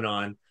Chapman coming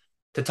on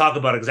to talk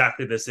about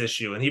exactly this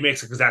issue. And he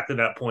makes exactly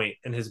that point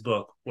in his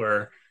book,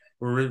 where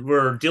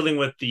we're dealing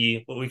with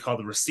what we call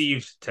the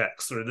received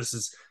text, or this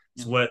is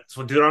what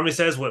Deuteronomy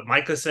says, what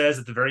Micah says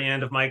at the very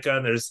end of Micah.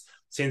 And there's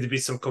seems to be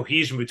some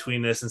cohesion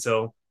between this. And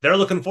so they're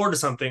looking forward to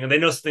something, and they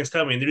know something's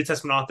coming. The New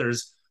Testament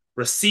authors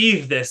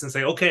receive this and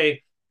say,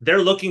 okay,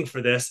 they're looking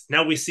for this.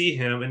 Now we see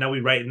him, and now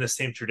we write in the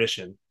same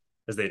tradition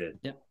as they did.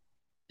 Yeah.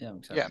 Yeah.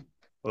 Exactly.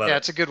 Yeah.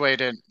 It's a good way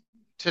to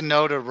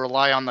know to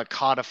rely on the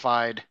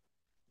codified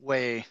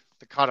way,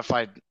 the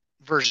codified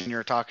version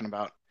you're talking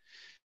about.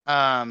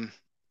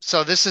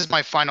 So this is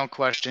my final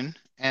question,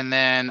 and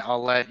then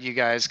I'll let you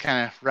guys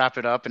kind of wrap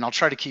it up, and I'll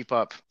try to keep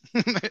up.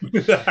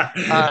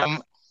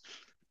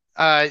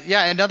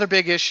 Another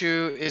big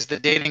issue is the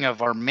dating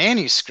of our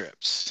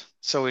manuscripts.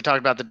 So we talked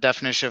about the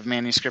definition of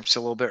manuscripts a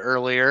little bit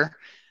earlier.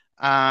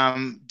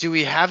 Do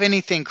we have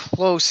anything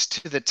close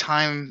to the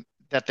time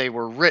that they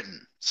were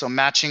written? So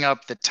matching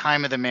up the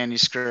time of the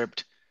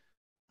manuscript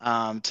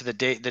to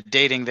the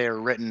dating they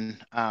were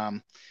written.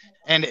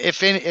 And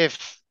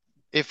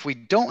if we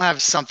don't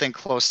have something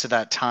close to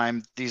that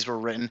time these were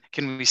written,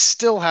 can we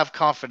still have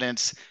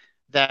confidence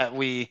that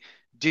we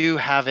do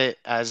have it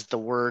as the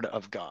Word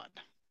of God?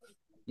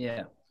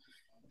 Yeah.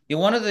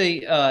 One of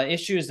the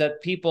issues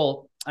that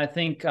people, I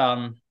think,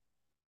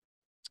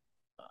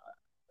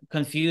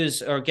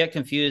 confuse or get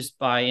confused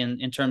by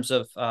in terms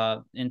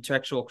of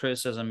intellectual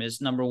criticism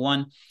is, number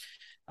one,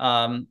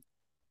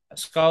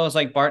 scholars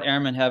like Bart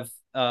Ehrman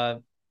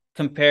have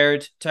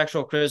compared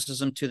textual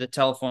criticism to the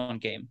telephone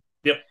game.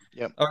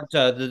 Yep. Or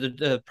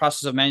the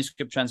process of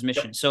manuscript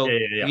transmission. Yep. So,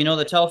 yeah.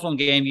 the telephone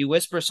game, you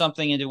whisper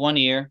something into one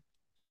ear,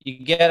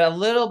 you get a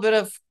little bit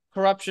of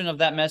corruption of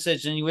that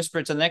message, and you whisper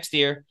it to the next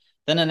ear,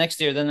 then the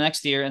next ear, then the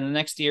next ear, and the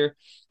next ear,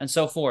 and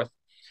so forth.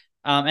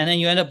 And then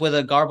you end up with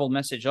a garbled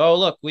message. Oh,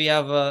 look, we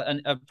have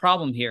a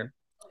problem here.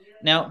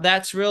 Now,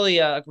 that's really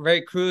a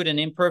very crude and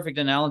imperfect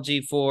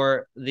analogy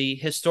for the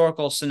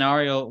historical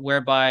scenario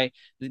whereby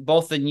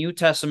both the New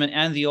Testament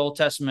and the Old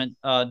Testament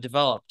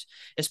developed,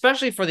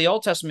 especially for the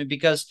Old Testament,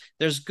 because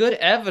there's good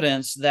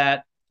evidence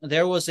that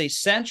there was a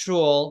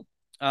central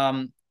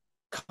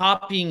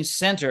copying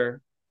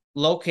center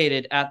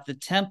located at the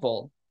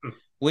temple,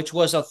 which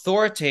was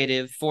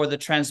authoritative for the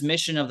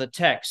transmission of the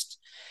text.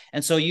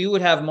 And so you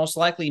would have most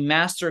likely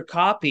master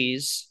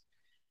copies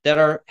that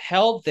are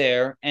held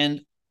there,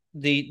 and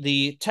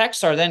the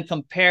texts are then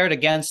compared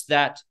against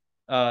that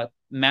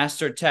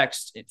master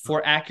text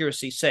for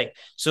accuracy's sake.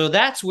 So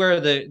that's where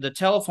the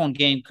telephone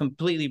game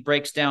completely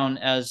breaks down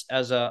as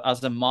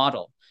a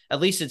model. At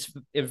least it's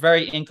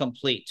very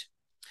incomplete.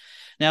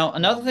 Now,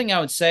 another thing I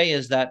would say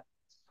is that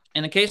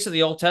in the case of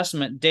the Old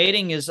Testament,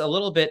 dating is a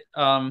little bit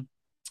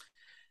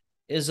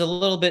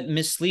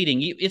misleading.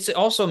 It's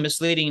also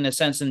misleading in a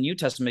sense in the New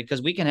Testament,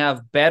 because we can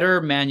have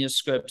better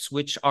manuscripts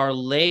which are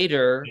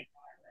later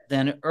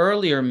than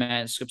earlier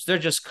manuscripts. They're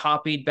just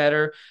copied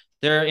better.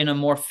 They're in a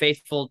more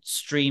faithful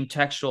stream,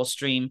 textual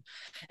stream.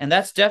 And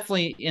that's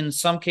definitely in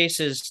some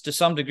cases, to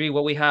some degree,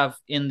 what we have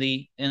in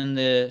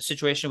the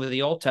situation with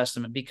the Old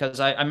Testament, because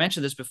I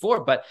mentioned this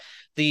before, but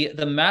the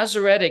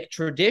Masoretic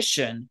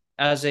tradition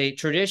as a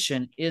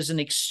tradition is an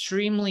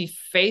extremely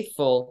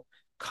faithful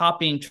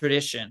copying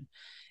tradition.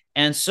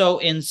 And so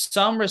in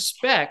some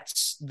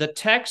respects, the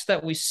text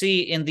that we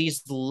see in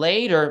these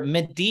later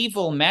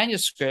medieval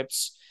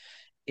manuscripts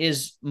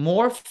is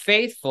more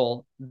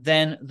faithful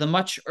than the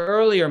much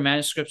earlier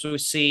manuscripts we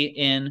see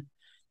in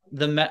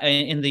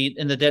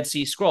the Dead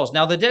Sea Scrolls.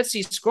 Now, the Dead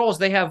Sea Scrolls,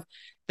 they're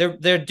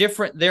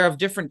different. They're of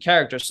different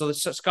characters. So the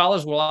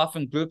scholars will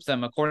often group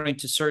them according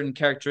to certain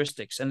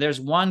characteristics. And there's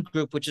one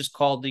group which is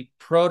called the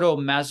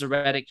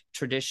Proto-Masoretic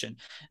tradition.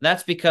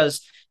 That's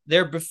because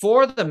they're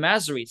before the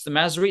Masoretes. The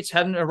Masoretes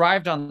hadn't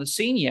arrived on the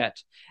scene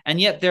yet. And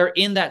yet they're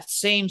in that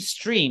same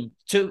stream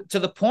to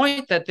the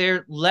point that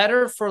they're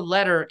letter for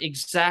letter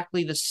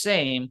exactly the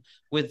same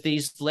with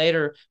these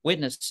later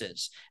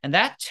witnesses. And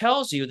that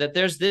tells you that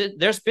there's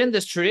been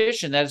this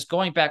tradition that is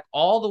going back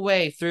all the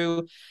way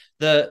through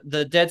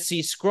the Dead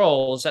Sea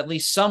Scrolls, at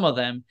least some of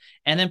them,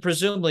 and then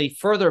presumably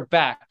further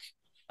back.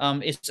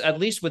 It's at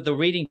least with the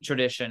reading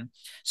tradition.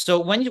 So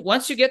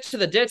once you get to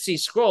the Dead Sea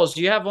Scrolls,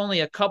 you have only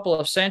a couple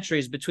of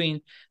centuries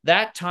between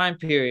that time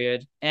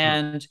period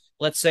and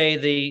let's say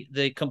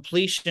the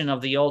completion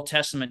of the Old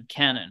Testament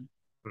canon.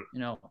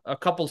 A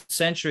couple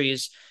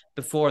centuries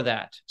before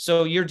that.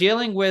 So you're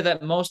dealing with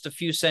at most a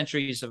few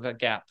centuries of a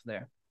gap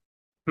there.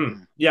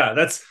 Yeah,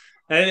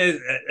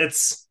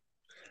 it's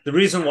the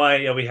reason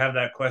why we have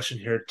that question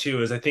here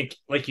too. Is I think,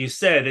 like you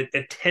said,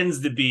 it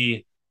tends to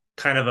be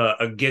kind of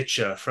a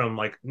getcha from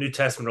like New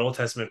Testament or Old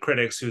Testament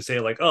critics who say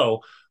like, oh,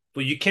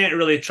 well, you can't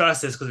really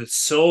trust this because it's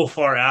so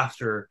far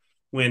after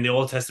when the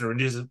Old Testament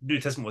or New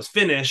Testament was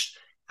finished.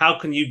 How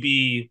can you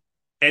be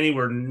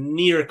anywhere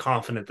near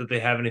confident that they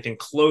have anything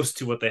close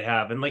to what they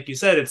have? And like you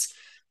said,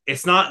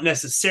 it's not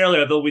necessarily,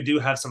 although we do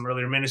have some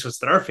earlier manuscripts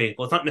that are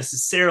faithful, it's not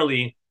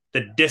necessarily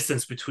the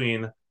distance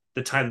between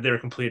the time that they were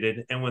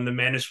completed and when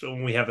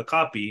when we have the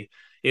copy.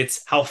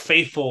 It's how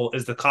faithful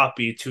is the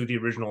copy to the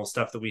original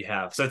stuff that we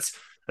have. So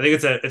I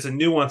think it's a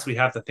nuance we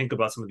have to think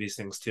about some of these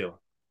things too.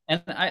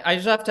 And I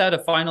just have to add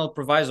a final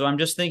proviso. I'm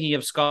just thinking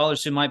of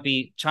scholars who might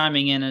be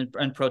chiming in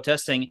and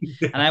protesting.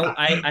 And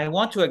I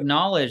want to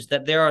acknowledge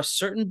that there are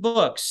certain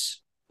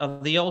books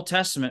of the Old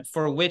Testament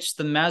for which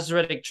the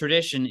Masoretic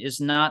tradition is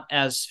not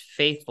as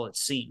faithful, it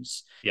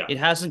seems. Yeah. It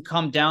hasn't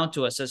come down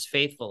to us as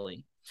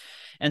faithfully.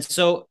 And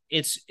so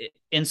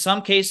in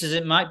some cases,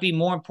 it might be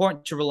more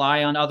important to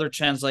rely on other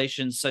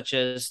translations, such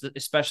as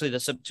especially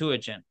the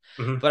Septuagint.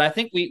 Mm-hmm. But I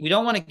think we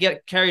don't want to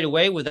get carried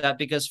away with that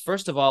because,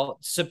 first of all,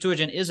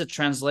 Septuagint is a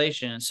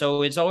translation.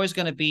 So it's always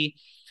going to be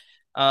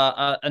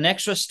an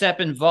extra step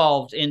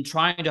involved in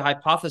trying to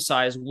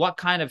hypothesize what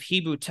kind of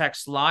Hebrew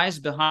text lies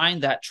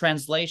behind that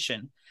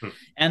translation. Mm-hmm.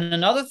 And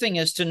another thing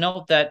is to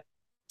note that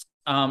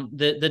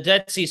the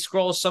Dead Sea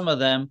Scrolls, some of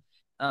them,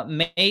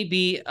 may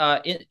be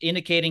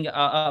indicating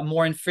a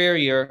more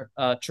inferior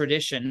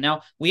tradition.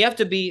 Now, we have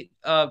to be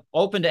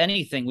open to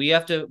anything. We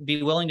have to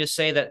be willing to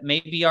say that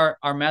maybe our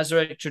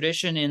Masoretic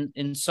tradition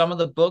in some of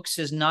the books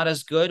is not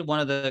as good. One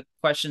of the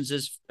questions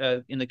is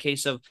in the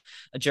case of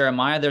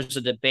Jeremiah, there's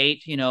a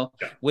debate,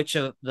 which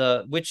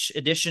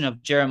edition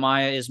of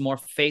Jeremiah is more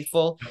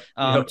faithful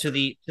to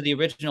the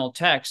original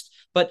text.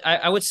 But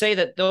I would say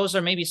that those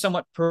are maybe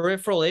somewhat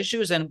peripheral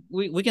issues, and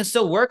we can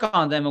still work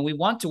on them, and we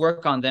want to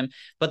work on them.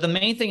 But the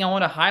main thing I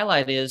want to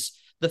highlight is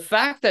the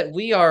fact that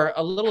we are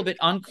a little bit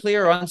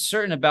unclear or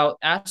uncertain about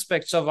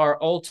aspects of our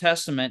Old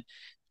Testament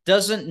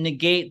doesn't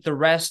negate the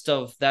rest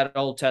of that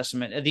Old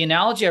Testament. The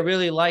analogy I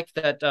really like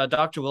that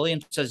Dr.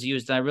 Williams has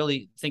used, and I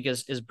really think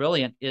is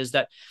brilliant, is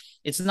that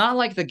it's not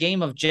like the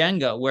game of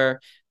Jenga,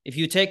 where if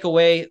you take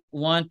away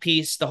one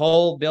piece, the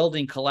whole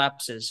building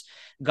collapses.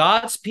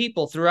 God's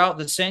people throughout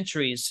the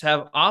centuries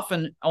have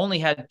often only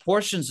had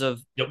portions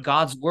of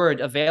God's word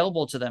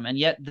available to them, and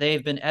yet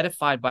they've been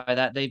edified by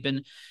that.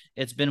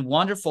 It's been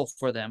wonderful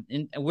for them.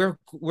 And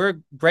we're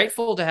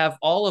grateful to have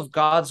all of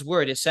God's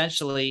word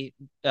essentially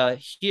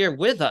here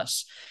with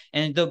us.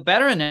 And the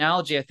better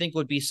analogy, I think,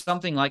 would be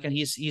something like, and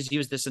he's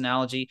used this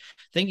analogy,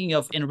 thinking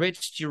of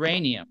enriched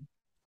uranium.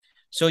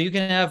 So you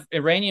can have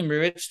uranium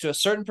enriched to a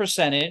certain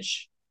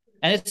percentage,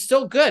 and it's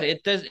still good.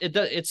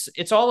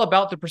 It's all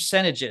about the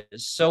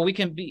percentages. So we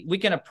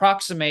can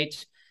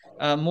approximate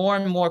more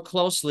and more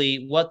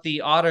closely what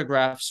the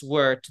autographs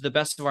were to the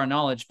best of our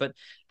knowledge. But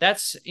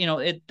that's,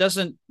 it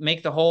doesn't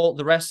make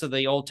the rest of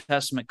the Old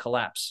Testament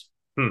collapse.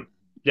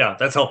 Yeah,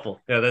 that's helpful.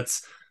 Yeah,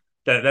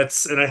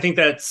 And I think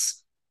that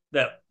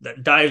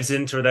dives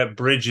into, or that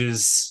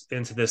bridges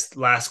into this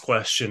last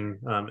question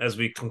as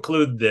we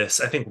conclude this,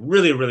 I think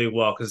really, really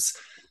well, because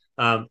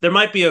there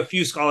might be a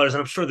few scholars,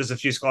 and I'm sure there's a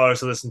few scholars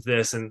who listen to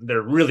this and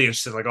they're really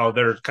interested, like, oh,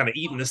 they're kind of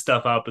eating this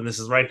stuff up and this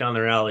is right down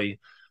their alley.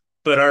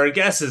 But our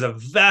guess is a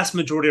vast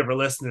majority of our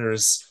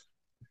listeners,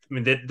 I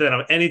mean, they don't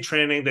have any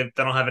training, they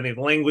don't have any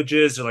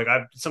languages. They're like,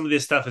 some of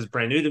this stuff is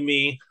brand new to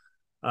me.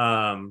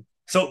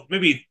 So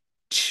maybe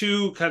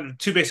two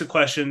basic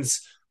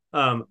questions.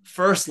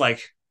 First,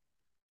 like,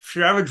 if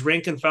your average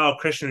rank and file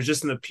Christian is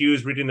just in the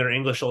pews reading their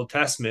English Old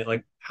Testament,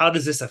 like, how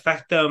does this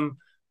affect them?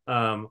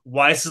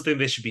 Why is it something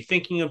they should be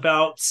thinking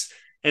about?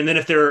 And then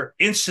if they're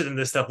interested in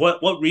this stuff,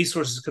 what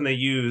resources can they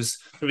use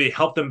to maybe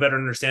help them better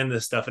understand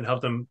this stuff and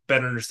help them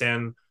better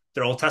understand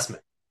their Old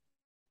Testament?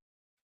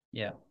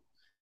 Yeah.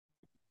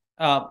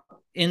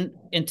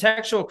 In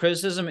textual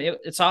criticism,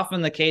 it's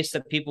often the case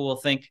that people will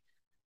think,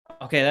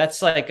 okay,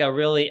 that's like a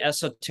really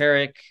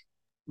esoteric,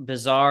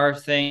 bizarre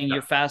thing.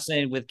 You're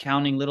fascinated with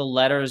counting little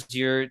letters.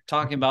 You're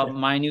talking about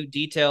minute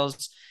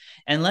details.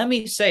 And let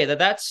me say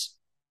that's,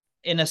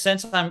 in a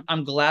sense,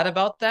 I'm glad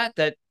about that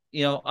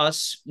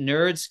us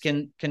nerds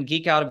can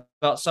geek out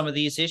about some of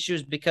these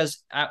issues,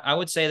 because I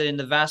would say that in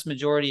the vast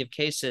majority of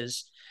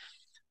cases,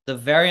 the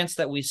variants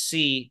that we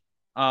see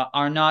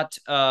are not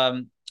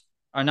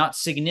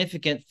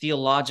significant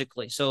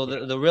theologically. So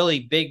the really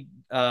big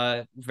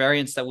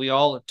variants that we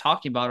all are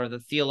talking about are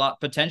the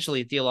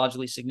potentially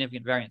theologically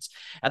significant variants.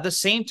 At the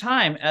same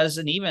time, as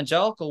an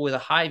evangelical with a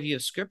high view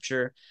of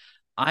Scripture,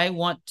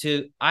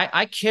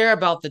 I care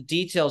about the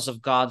details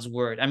of God's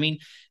word. I mean,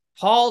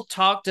 Paul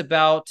talked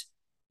about,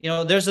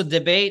 there's a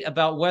debate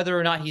about whether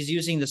or not he's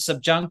using the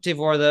subjunctive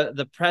or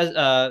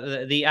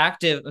the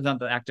active, not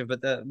the active,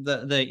 but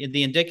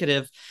the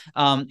indicative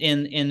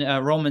in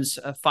Romans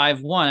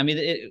 5:1. I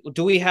mean,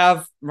 do we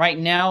have right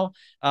now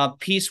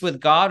peace with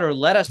God, or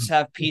let us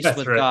have peace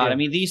with right, God? yeah. I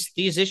mean,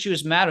 these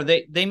issues matter.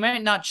 They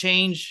might not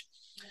change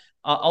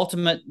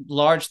ultimate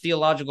large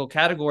theological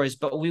categories,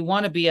 but we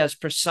want to be as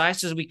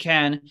precise as we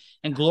can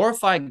and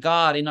glorify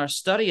God in our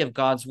study of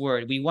God's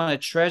word. We want to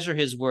treasure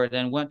his word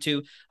and want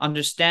to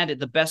understand it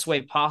the best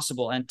way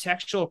possible. And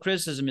textual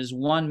criticism is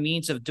one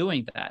means of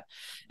doing that.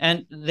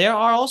 And there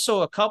are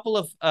also a couple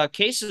of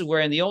cases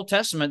where in the Old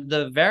Testament,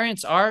 the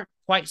variants are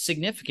quite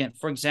significant.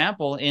 For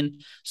example, in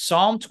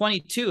Psalm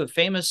 22, a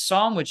famous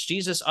psalm which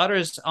Jesus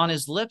utters on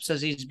his lips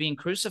as he's being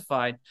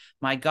crucified,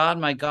 my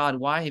God,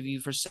 why have you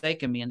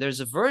forsaken me? And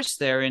there's a verse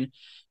there in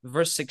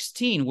verse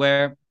 16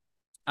 where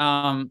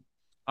a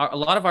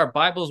lot of our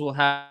Bibles will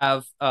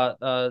have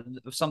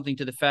something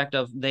to the effect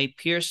of, they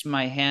pierced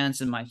my hands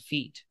and my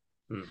feet.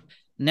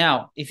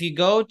 Now, if you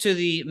go to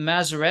the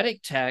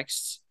Masoretic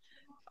texts,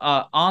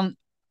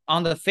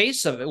 on the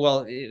face of it,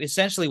 well,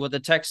 essentially what the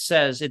text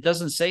says, it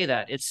doesn't say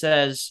that. It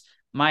says,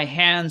 my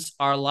hands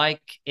are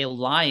like a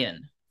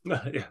lion.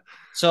 Yeah.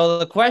 So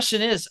the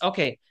question is,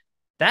 okay,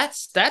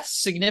 that's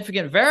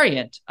significant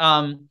variant.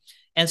 And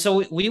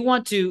so we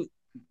want to,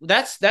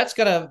 that's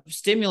going to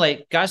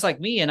stimulate guys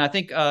like me. And I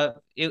think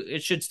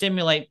it should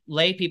stimulate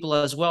lay people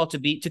as well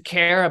to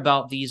care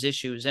about these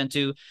issues and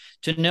to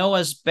know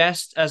as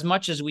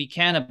much as we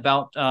can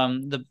about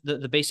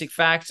the basic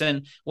facts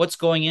and what's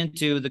going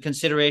into the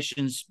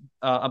considerations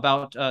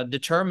about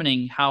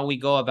determining how we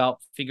go about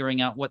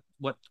figuring out what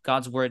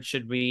God's word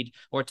should read,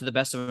 or to the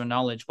best of our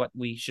knowledge, what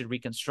we should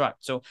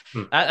reconstruct. So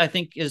that, I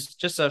think, is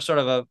just a sort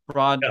of a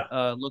broad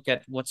look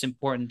at what's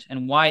important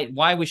and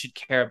why we should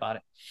care about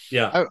it.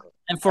 Yeah.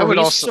 And for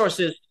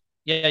resources,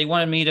 you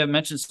wanted me to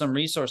mention some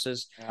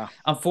resources. Yeah.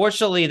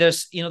 Unfortunately,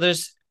 there's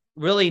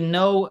really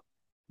no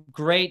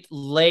great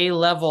lay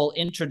level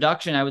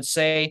introduction, I would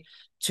say,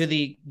 to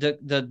the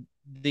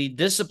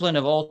discipline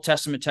of Old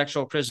Testament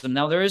textual criticism.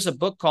 Now, there is a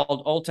book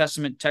called Old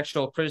Testament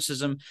Textual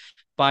Criticism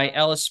by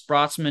Ellis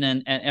Brotzman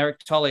and Eric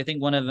Tolle. I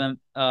think one of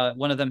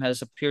them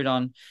has appeared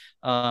on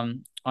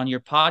your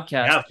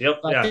podcast.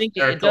 I think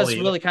Eric it does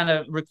really kind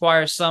of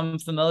require some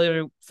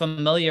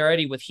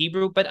familiarity with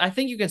Hebrew, but I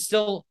think you can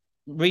still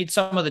read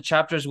some of the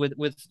chapters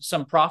with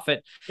some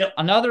profit.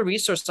 Another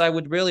resource I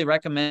would really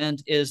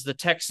recommend is the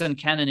Texan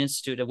Canon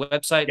Institute, a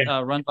website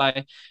run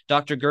by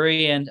Dr.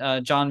 Gurry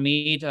and John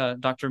Mead,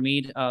 Dr.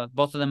 Mead,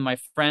 both of them my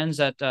friends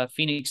at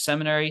Phoenix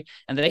Seminary,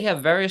 and they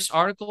have various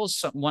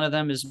articles. One of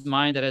them is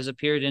mine that has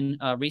appeared in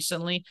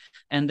recently,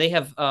 and they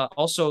have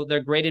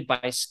they're graded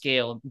by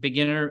scale,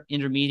 beginner,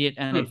 intermediate,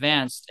 and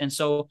advanced. And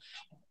so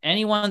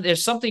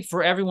there's something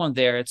for everyone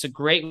there. It's a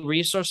great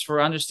resource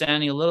for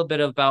understanding a little bit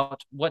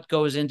about what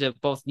goes into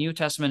both New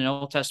Testament and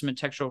Old Testament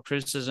textual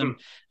criticism.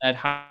 I'd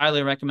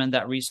highly recommend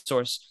that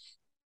resource.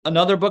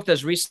 Another book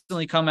that's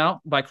recently come out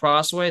by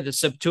Crossway, the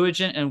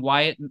Septuagint and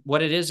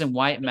what it is and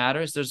why it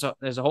matters. There's a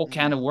whole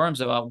can of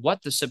worms about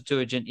what the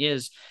Septuagint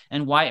is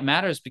and why it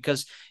matters,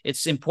 because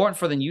it's important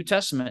for the New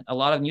Testament. A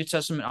lot of New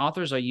Testament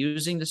authors are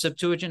using the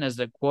Septuagint as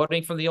they're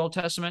quoting from the Old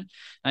Testament.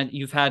 And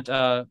you've had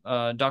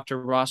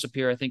Dr. Ross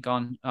appear, I think,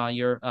 on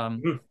your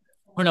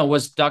or no,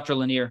 was Dr.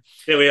 Lanier.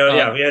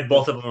 Yeah, we had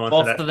both of them on.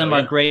 Both of them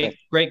are great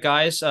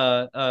guys.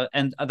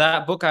 And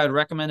that book I would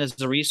recommend as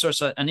a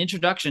resource, an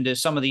introduction to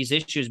some of these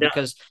issues,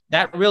 because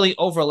that really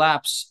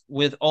overlaps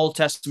with Old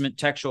Testament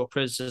textual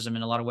criticism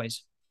in a lot of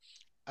ways.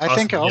 I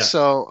think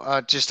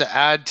also, just to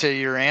add to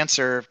your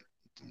answer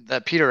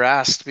that Peter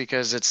asked,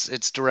 because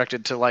it's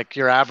directed to like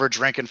your average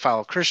rank and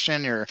file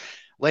Christian, your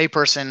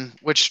layperson,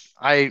 which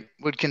I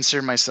would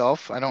consider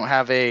myself. I don't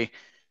have a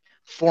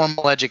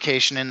formal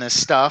education in this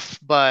stuff,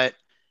 but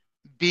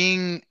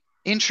being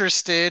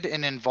interested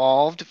and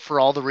involved for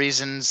all the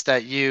reasons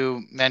that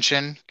you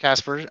mentioned,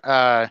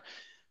 Casper,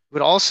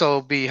 would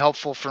also be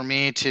helpful for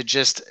me to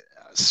just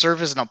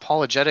serve as an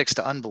apologetics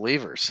to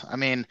unbelievers. I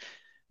mean,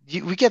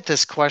 we get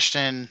this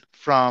question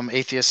from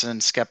atheists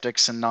and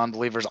skeptics and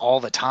non-believers all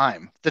the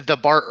time. The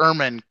Bart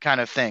Ehrman kind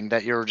of thing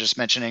that you were just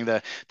mentioning,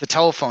 the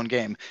telephone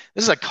game.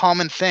 This is a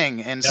common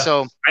thing. And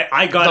so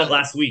I got it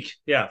last week.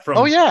 Yeah. From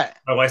my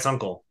wife's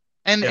uncle.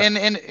 And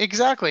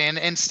exactly. And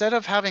instead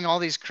of having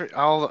all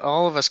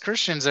of us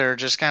Christians that are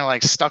just kind of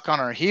like stuck on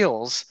our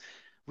heels,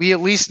 we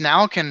at least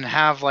now can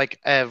have like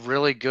a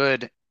really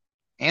good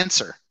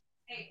answer.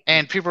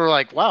 And people are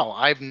like, wow,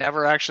 I've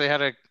never actually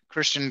had a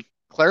Christian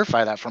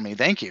clarify that for me.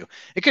 Thank you.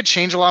 It could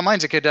change a lot of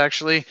minds. It could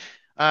actually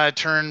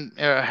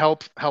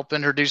help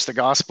introduce the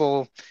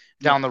gospel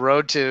down the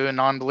road to a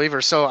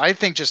non-believer. So I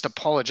think just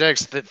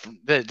apologetics,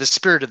 the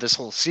spirit of this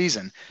whole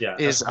season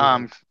is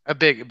a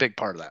big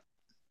part of that.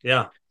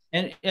 Yeah.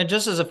 And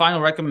just as a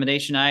final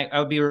recommendation, I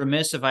would be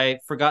remiss if I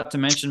forgot to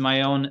mention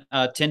my own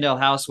Tyndale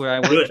House, where I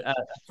worked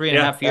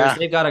 3.5 years.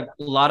 They've got a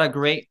lot of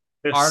great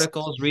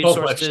articles,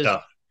 resources,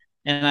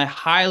 and I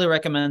highly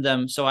recommend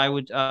them. So I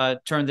would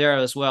turn there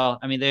as well.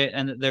 I mean,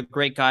 they're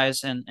great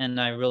guys, and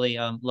I really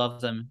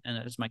love them, and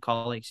it's my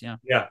colleagues.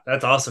 Yeah,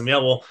 that's awesome. Yeah,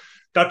 well,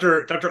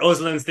 Dr.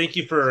 Oselins, thank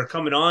you for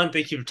coming on.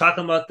 Thank you for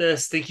talking about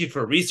this. Thank you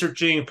for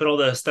researching and put all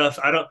the stuff.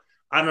 I don't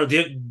know.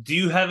 Do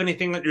you have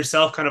anything that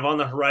yourself kind of on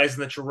the horizon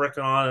that you're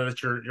working on and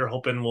that you're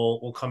hoping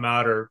will come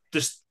out, or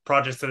just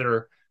projects that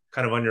are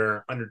kind of on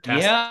your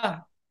task? Yeah,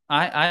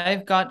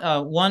 I've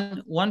got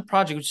one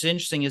project which is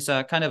interesting. Is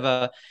kind of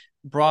a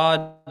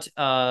broad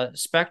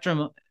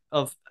spectrum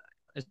of,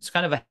 it's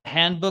kind of a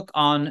handbook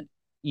on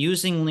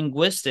using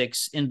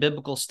linguistics in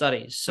biblical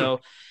studies.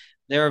 So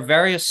there are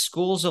various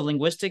schools of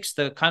linguistics.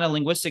 The kind of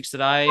linguistics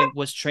that I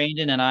was trained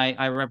in and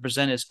I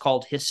represent is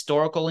called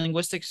historical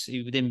linguistics.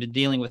 You've been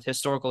dealing with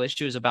historical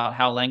issues about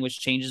how language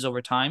changes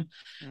over time.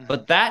 Mm-hmm.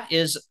 But that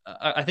is,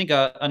 I think,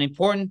 an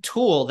important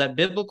tool that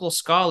biblical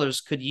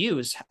scholars could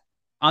use.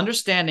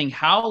 Understanding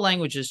how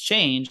languages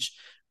change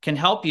can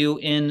help you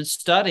in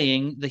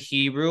studying the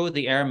Hebrew,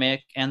 the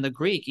Aramaic, and the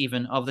Greek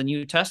even of the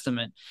New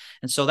Testament.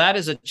 And so that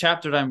is a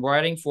chapter that I'm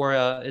writing for.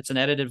 It's an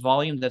edited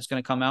volume that's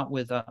going to come out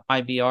with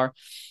IBR.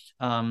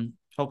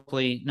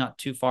 Hopefully not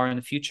too far in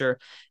the future.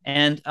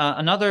 And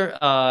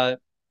another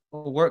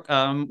work,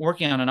 I'm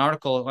working on an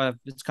article.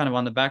 It's kind of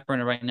on the back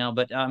burner right now,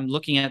 but I'm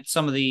looking at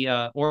some of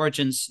the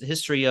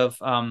history of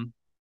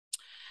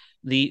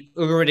the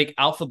Ugaritic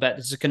alphabet.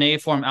 It's a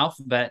cuneiform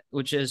alphabet,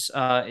 which is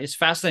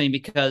fascinating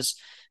because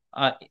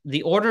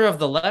the order of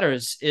the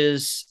letters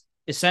is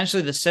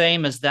essentially the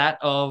same as that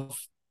of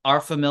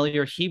our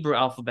familiar Hebrew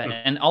alphabet,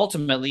 and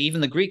ultimately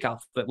even the Greek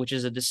alphabet, which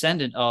is a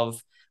descendant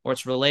of, or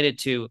it's related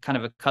to, kind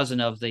of a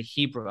cousin of the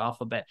Hebrew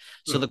alphabet.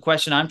 So the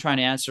question I'm trying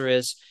to answer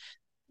is,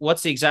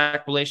 what's the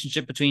exact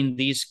relationship between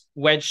these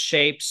wedge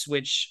shapes,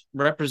 which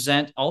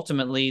represent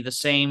ultimately the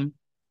same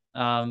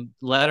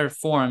letter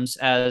forms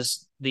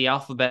as the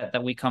alphabet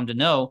that we come to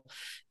know?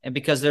 And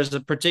because there's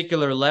a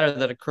particular letter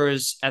that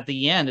occurs at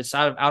the end, it's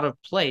out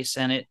of place,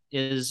 and it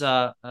is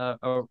a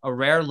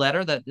rare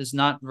letter that is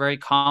not very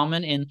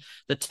common in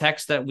the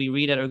text that we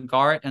read at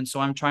Ugarit. And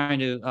so I'm trying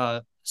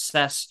to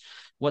assess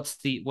what's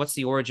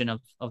the origin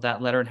of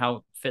that letter and how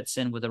it fits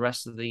in with the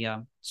rest of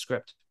the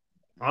script.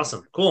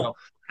 Awesome, cool. So,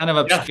 kind of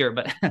obscure,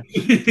 but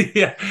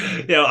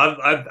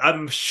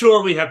I'm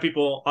sure we have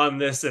people on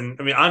this, and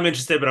I mean, I'm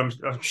interested, but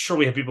I'm sure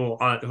we have people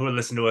on who are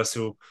listening to us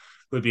who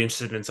would be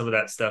interested in some of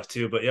that stuff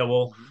too. But yeah,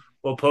 we'll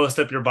post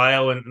up your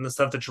bio and the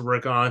stuff that you're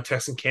working on,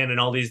 Text and Canon,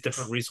 all these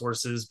different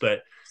resources. But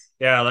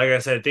yeah, like I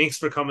said, thanks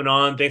for coming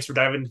on. Thanks for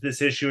diving into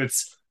this issue.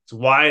 It's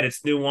wide,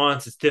 it's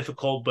nuanced, it's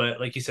difficult, but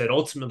like you said,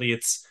 ultimately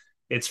it's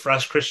for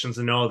us Christians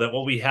to know that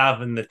what we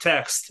have in the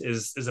text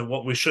is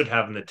what we should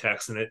have in the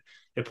text, and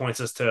it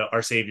points us to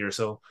our Savior.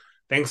 So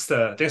thanks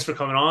for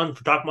coming on,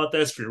 for talking about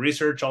this, for your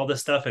research, all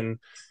this stuff, and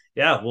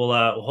yeah, we'll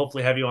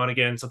hopefully have you on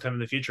again sometime in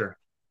the future.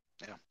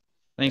 Yeah,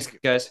 thanks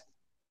guys.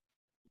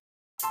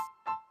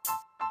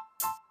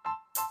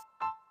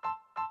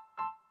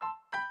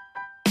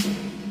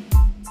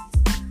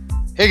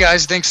 Hey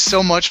guys, thanks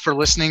so much for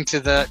listening to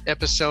the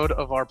episode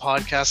of our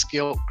podcast,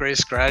 Guilt,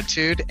 Grace,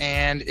 Gratitude.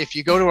 And if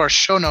you go to our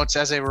show notes,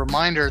 as a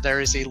reminder,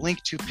 there is a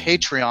link to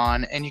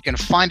Patreon, and you can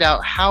find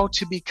out how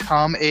to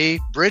become a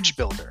bridge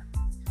builder.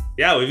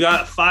 Yeah, we've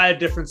got 5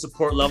 different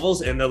support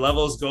levels, and the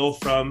levels go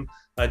from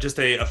just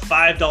a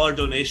 $5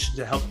 donation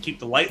to help keep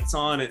the lights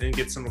on and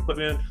get some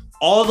equipment,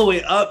 all the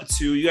way up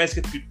to you guys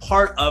get to be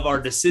part of our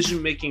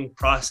decision-making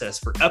process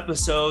for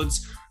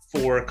episodes,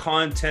 for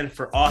content,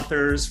 for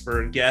authors,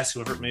 for guests,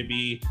 whoever it may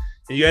be.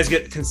 And you guys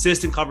get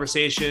consistent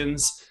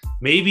conversations,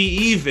 maybe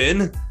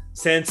even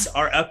since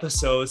our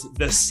episodes,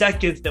 the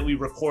second that we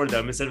record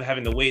them, instead of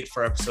having to wait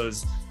for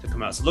episodes to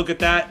come out. So look at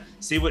that,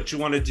 see what you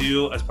want to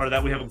do. As part of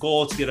that, we have a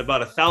goal to get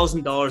about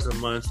 $1,000 a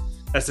month.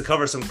 That's to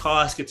cover some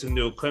costs, get some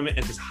new equipment,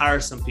 and just hire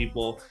some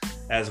people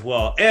as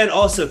well. And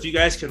also, if you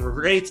guys can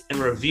rate and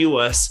review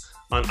us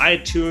on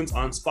iTunes,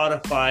 on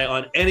Spotify,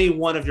 on any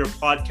one of your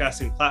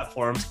podcasting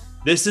platforms,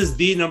 this is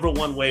the number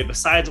one way,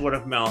 besides word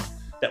of mouth,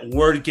 that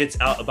word gets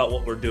out about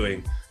what we're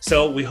doing.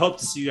 So we hope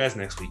to see you guys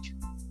next week.